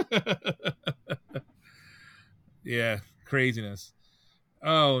 Yeah, craziness.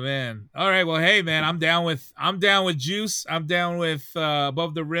 Oh man. All right. Well, hey man, I'm down with Juice. I'm down with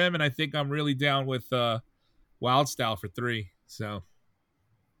Above the Rim, and I think I'm really down with Wild Style for 3. So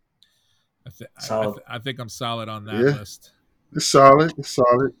I think I'm solid on that list. It's solid. It's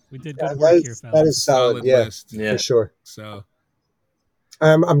solid. We did good work here, fellas. That is solid. Yeah, list. for sure. So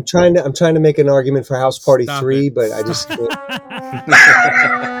I'm trying to make an argument for House Party Stop 3, it. but I just can't.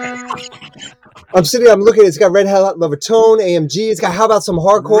 I'm looking. It's got Red Hot Levertone, AMG. It's got How About Some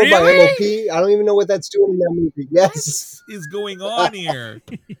Hardcore by Really? MOP. I don't even know what that's doing in that movie. Yes. What is going on here?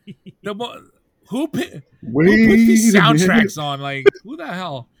 Who put these Wait a minute. soundtracks on? Like, who the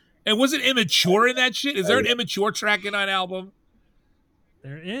hell? And was it Immature in that shit? Is there an Immature track in that album?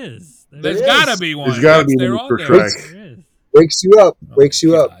 There is. There's gotta be one. There's gotta be They're an on Immature there. track. There is. Wakes you up. Wakes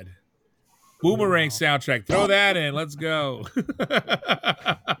you up. God. Boomerang soundtrack. Throw that in. Let's go.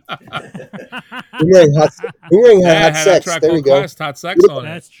 Boomerang had hot had sex. a track There we called go. Quest, Hot Sex on it.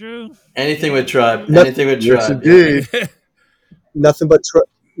 That's true. Anything with Tribe. No- Anything with Yes, Tribe. it did. Nothing but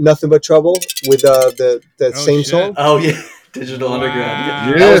trouble with the Oh, same shit. song. Oh yeah, Digital Wow.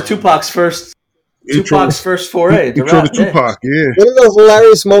 Underground. Yeah. That was Tupac's first foray. to Intro rap, to Tupac. Yeah. One of the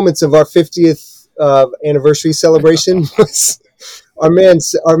hilarious moments of our 50th anniversary celebration was our man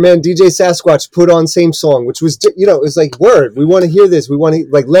DJ Sasquatch put on Same Song, which was, it was like, word, we want to hear this. We want to,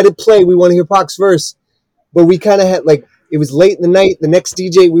 like, let it play. We want to hear Pac's verse. But we kind of had, like, it was late in the night. The next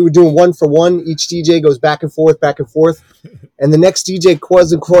DJ, we were doing 1 for 1. Each DJ goes back and forth. And the next DJ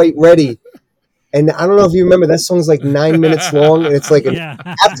wasn't quite ready. And I don't know if you remember, that song's like 9 minutes long. And it's like,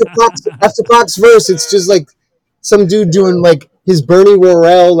 after Pac's verse, it's just like some dude doing like his Bernie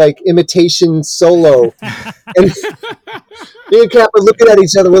Worrell like imitation solo. And me and Cap are looking at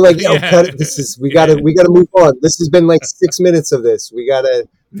each other. We're like, yo, cut it. We gotta move on. This has been like 6 minutes of this. We gotta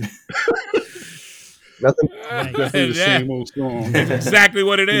nothing. Definitely the same old song. That's exactly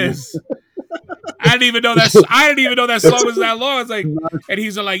what it is. I didn't even know that song was that long. I was like, and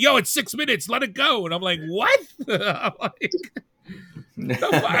he's like, "Yo, it's 6 minutes. Let it go." And I'm like, "What?" I'm like,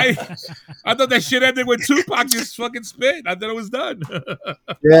 I thought that shit ended when Tupac just fucking spit. I thought it was done.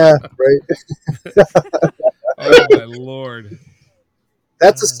 Yeah, right. Oh my lord!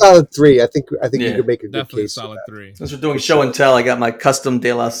 That's a solid 3. I think you could make a good Definitely a case. solid 3. Since we're doing show and tell, I got my custom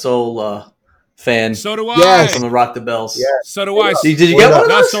De La Soul fan So do I. Yes. from the Rock the Bells. Yeah. So do I. Did you get one of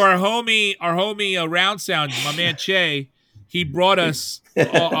No, those? so our homie Round Sound, my man Che, he brought us.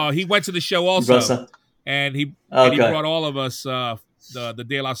 He went to the show also, and he brought all of us the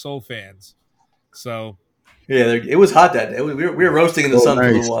De La Soul fans. So Yeah, it was hot that day. We were roasting in the sun for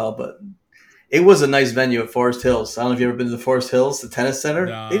a little while, but it was a nice venue at Forest Hills. I don't know if you've ever been to the Forest Hills, the tennis center.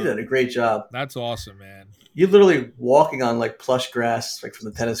 No. They did a great job. that's awesome, man. You're literally walking on like plush grass, like from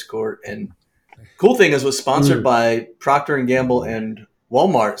the tennis court. And cool thing is, it was sponsored by Procter and Gamble and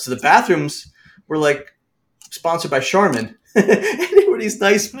Walmart. So the bathrooms were like sponsored by Charmin. And they were these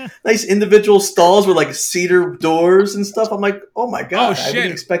nice individual stalls with like cedar doors and stuff. I'm like, oh my god, I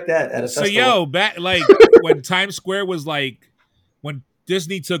didn't expect that at a festival. So yo, back like when Times Square was like when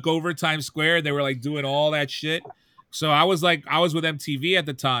Disney took over Times Square, they were like doing all that shit. So I was with MTV at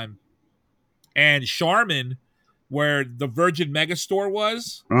the time, and Charmin, where the Virgin Megastore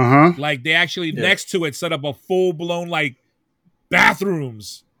was, like they actually next to it set up a full blown like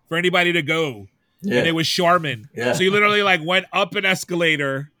bathrooms for anybody to go. Yeah. And it was Charmin. Yeah. So you literally like went up an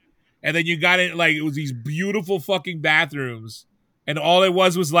escalator and then you got it like it was these beautiful fucking bathrooms. And all it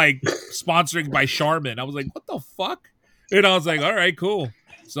was like sponsoring by Charmin. I was like, what the fuck? And I was like, all right, cool.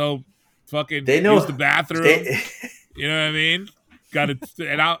 So fucking use the bathroom. You know what I mean? Got it.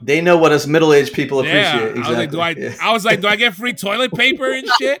 They know what us middle-aged people appreciate. Yeah. Exactly. I was like, do I get free toilet paper and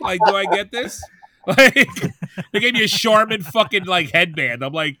shit? Like, do I get this? Like, they gave me a Charmin fucking like headband.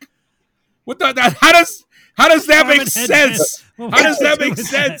 I'm like, what the? How does that make sense? How does that make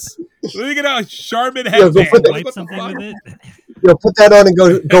sense? Look at a Charmin headband. Wipe something with it. Yo, put that on and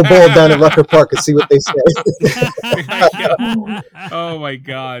go ball down at Rucker Park and see what they say. Oh my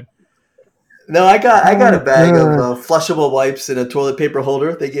god! No, I got a bag of flushable wipes and a toilet paper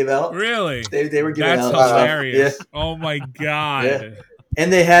holder they gave out. Really? They were giving out. That's hilarious. Yeah. Oh my god! Yeah.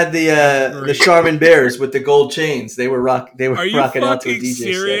 And they had the Charmin Bears with the gold chains. They were rocking out to a DJ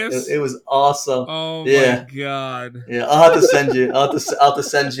serious? set. It was awesome. Oh yeah. my god! Yeah, I'll have to send you. I'll have to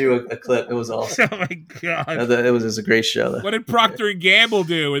send you a clip. It was awesome. Oh my god! It was a great show. What did Procter and Gamble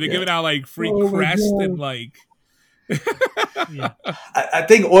do? Were they giving out like free Crest and like? Yeah. I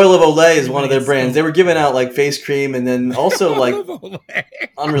think Oil of Olay is one of their brands. They were giving out like face cream, and then also like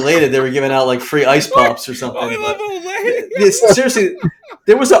unrelated, they were giving out like free ice pops or something. Oil of Olay. Seriously,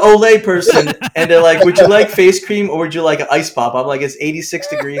 there was an Olay person, and they're like, "Would you like face cream or would you like an ice pop?" I'm like, "It's 86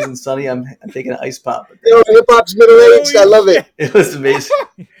 degrees and sunny. I'm taking an ice pop." Yo, hip hop's middle aged. I love it. It was amazing.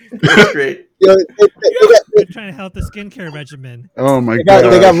 It was great. Yo, They're trying to help the skincare regimen. Oh my they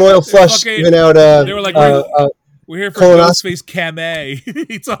god! got Royal Flush giving out. They were like, we're here for Ghostface Camé.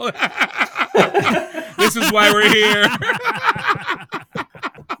 This is why we're here.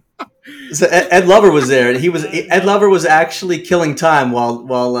 So Ed Lover was there. Ed Lover was actually killing time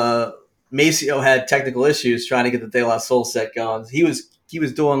while Maceo had technical issues trying to get the De La Soul set going. He was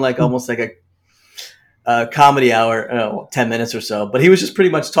doing like almost like a comedy hour, 10 minutes or so. But he was just pretty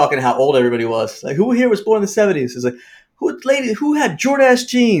much talking how old everybody was. Like, who here was born in the 70s? He's like, who had Jordache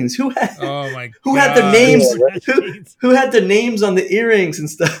jeans? Who had the names? Who had the names on the earrings and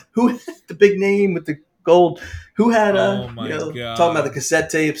stuff? Who had the big name with the gold? Who had talking about the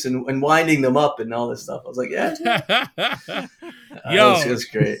cassette tapes and winding them up and all this stuff? I was like, yeah, yo, it was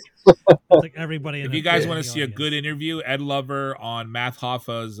great. Like everybody. If you guys want to see a good interview, Ed Lover on Math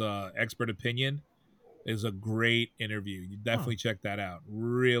Hoffa's Expert Opinion is a great interview. You definitely check that out.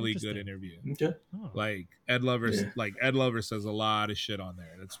 Really good interview. Okay. Like Ed Lover says a lot of shit on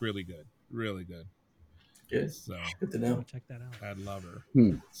there. That's really good. Really good. Good. So good to know. Check that out. Ed Lover.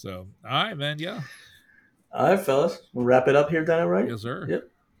 So all right, man. Yeah. All right, fellas. We'll wrap it up here, Dino, right? Yes, sir. Yep.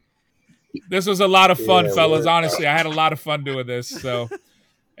 This was a lot of fun, fellas. Honestly, I had a lot of fun doing this. So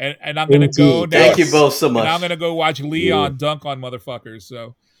and I'm gonna go now. Thank you both so much. And I'm gonna go watch Leon dunk on motherfuckers.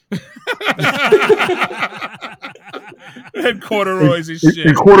 So and corduroys and shit.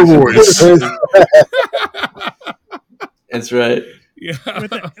 And corduroys. That's right. Yeah. With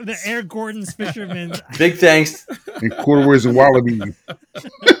the Air Gordon's fishermen. Big thanks. And corduroys and wallaby.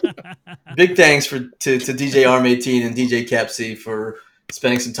 Big thanks to DJ Arm18 and DJ Cap Cee for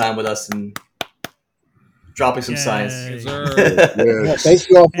spending some time with us and dropping some science. Yes, sir. Yes. Thank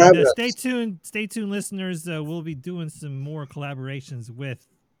you all for having us. Stay tuned, listeners. We'll be doing some more collaborations with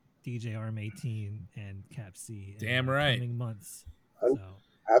DJ Arm18 and Cap Cee. Damn right. Coming months. So.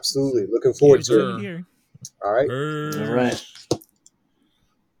 Absolutely. Looking forward to it. Here. All right. All right.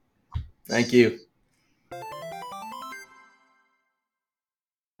 Thank you.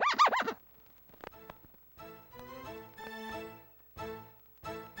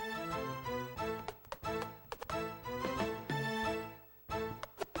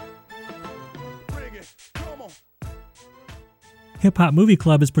 Hip Hop Movie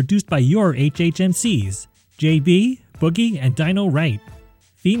Club is produced by your HHMCs, JB, Boogie, and Dino Wright.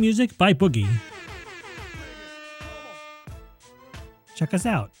 Theme music by Boogie. Check us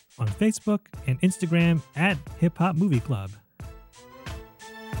out on Facebook and Instagram at Hip Hop Movie Club.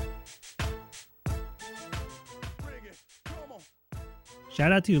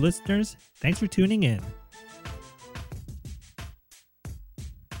 Shout out to you listeners. Thanks for tuning in.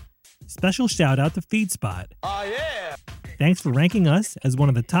 Special shout out to FeedSpot. Oh, yeah! Thanks for ranking us as one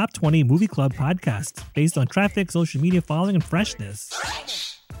of the top 20 movie club podcasts based on traffic, social media following, and freshness.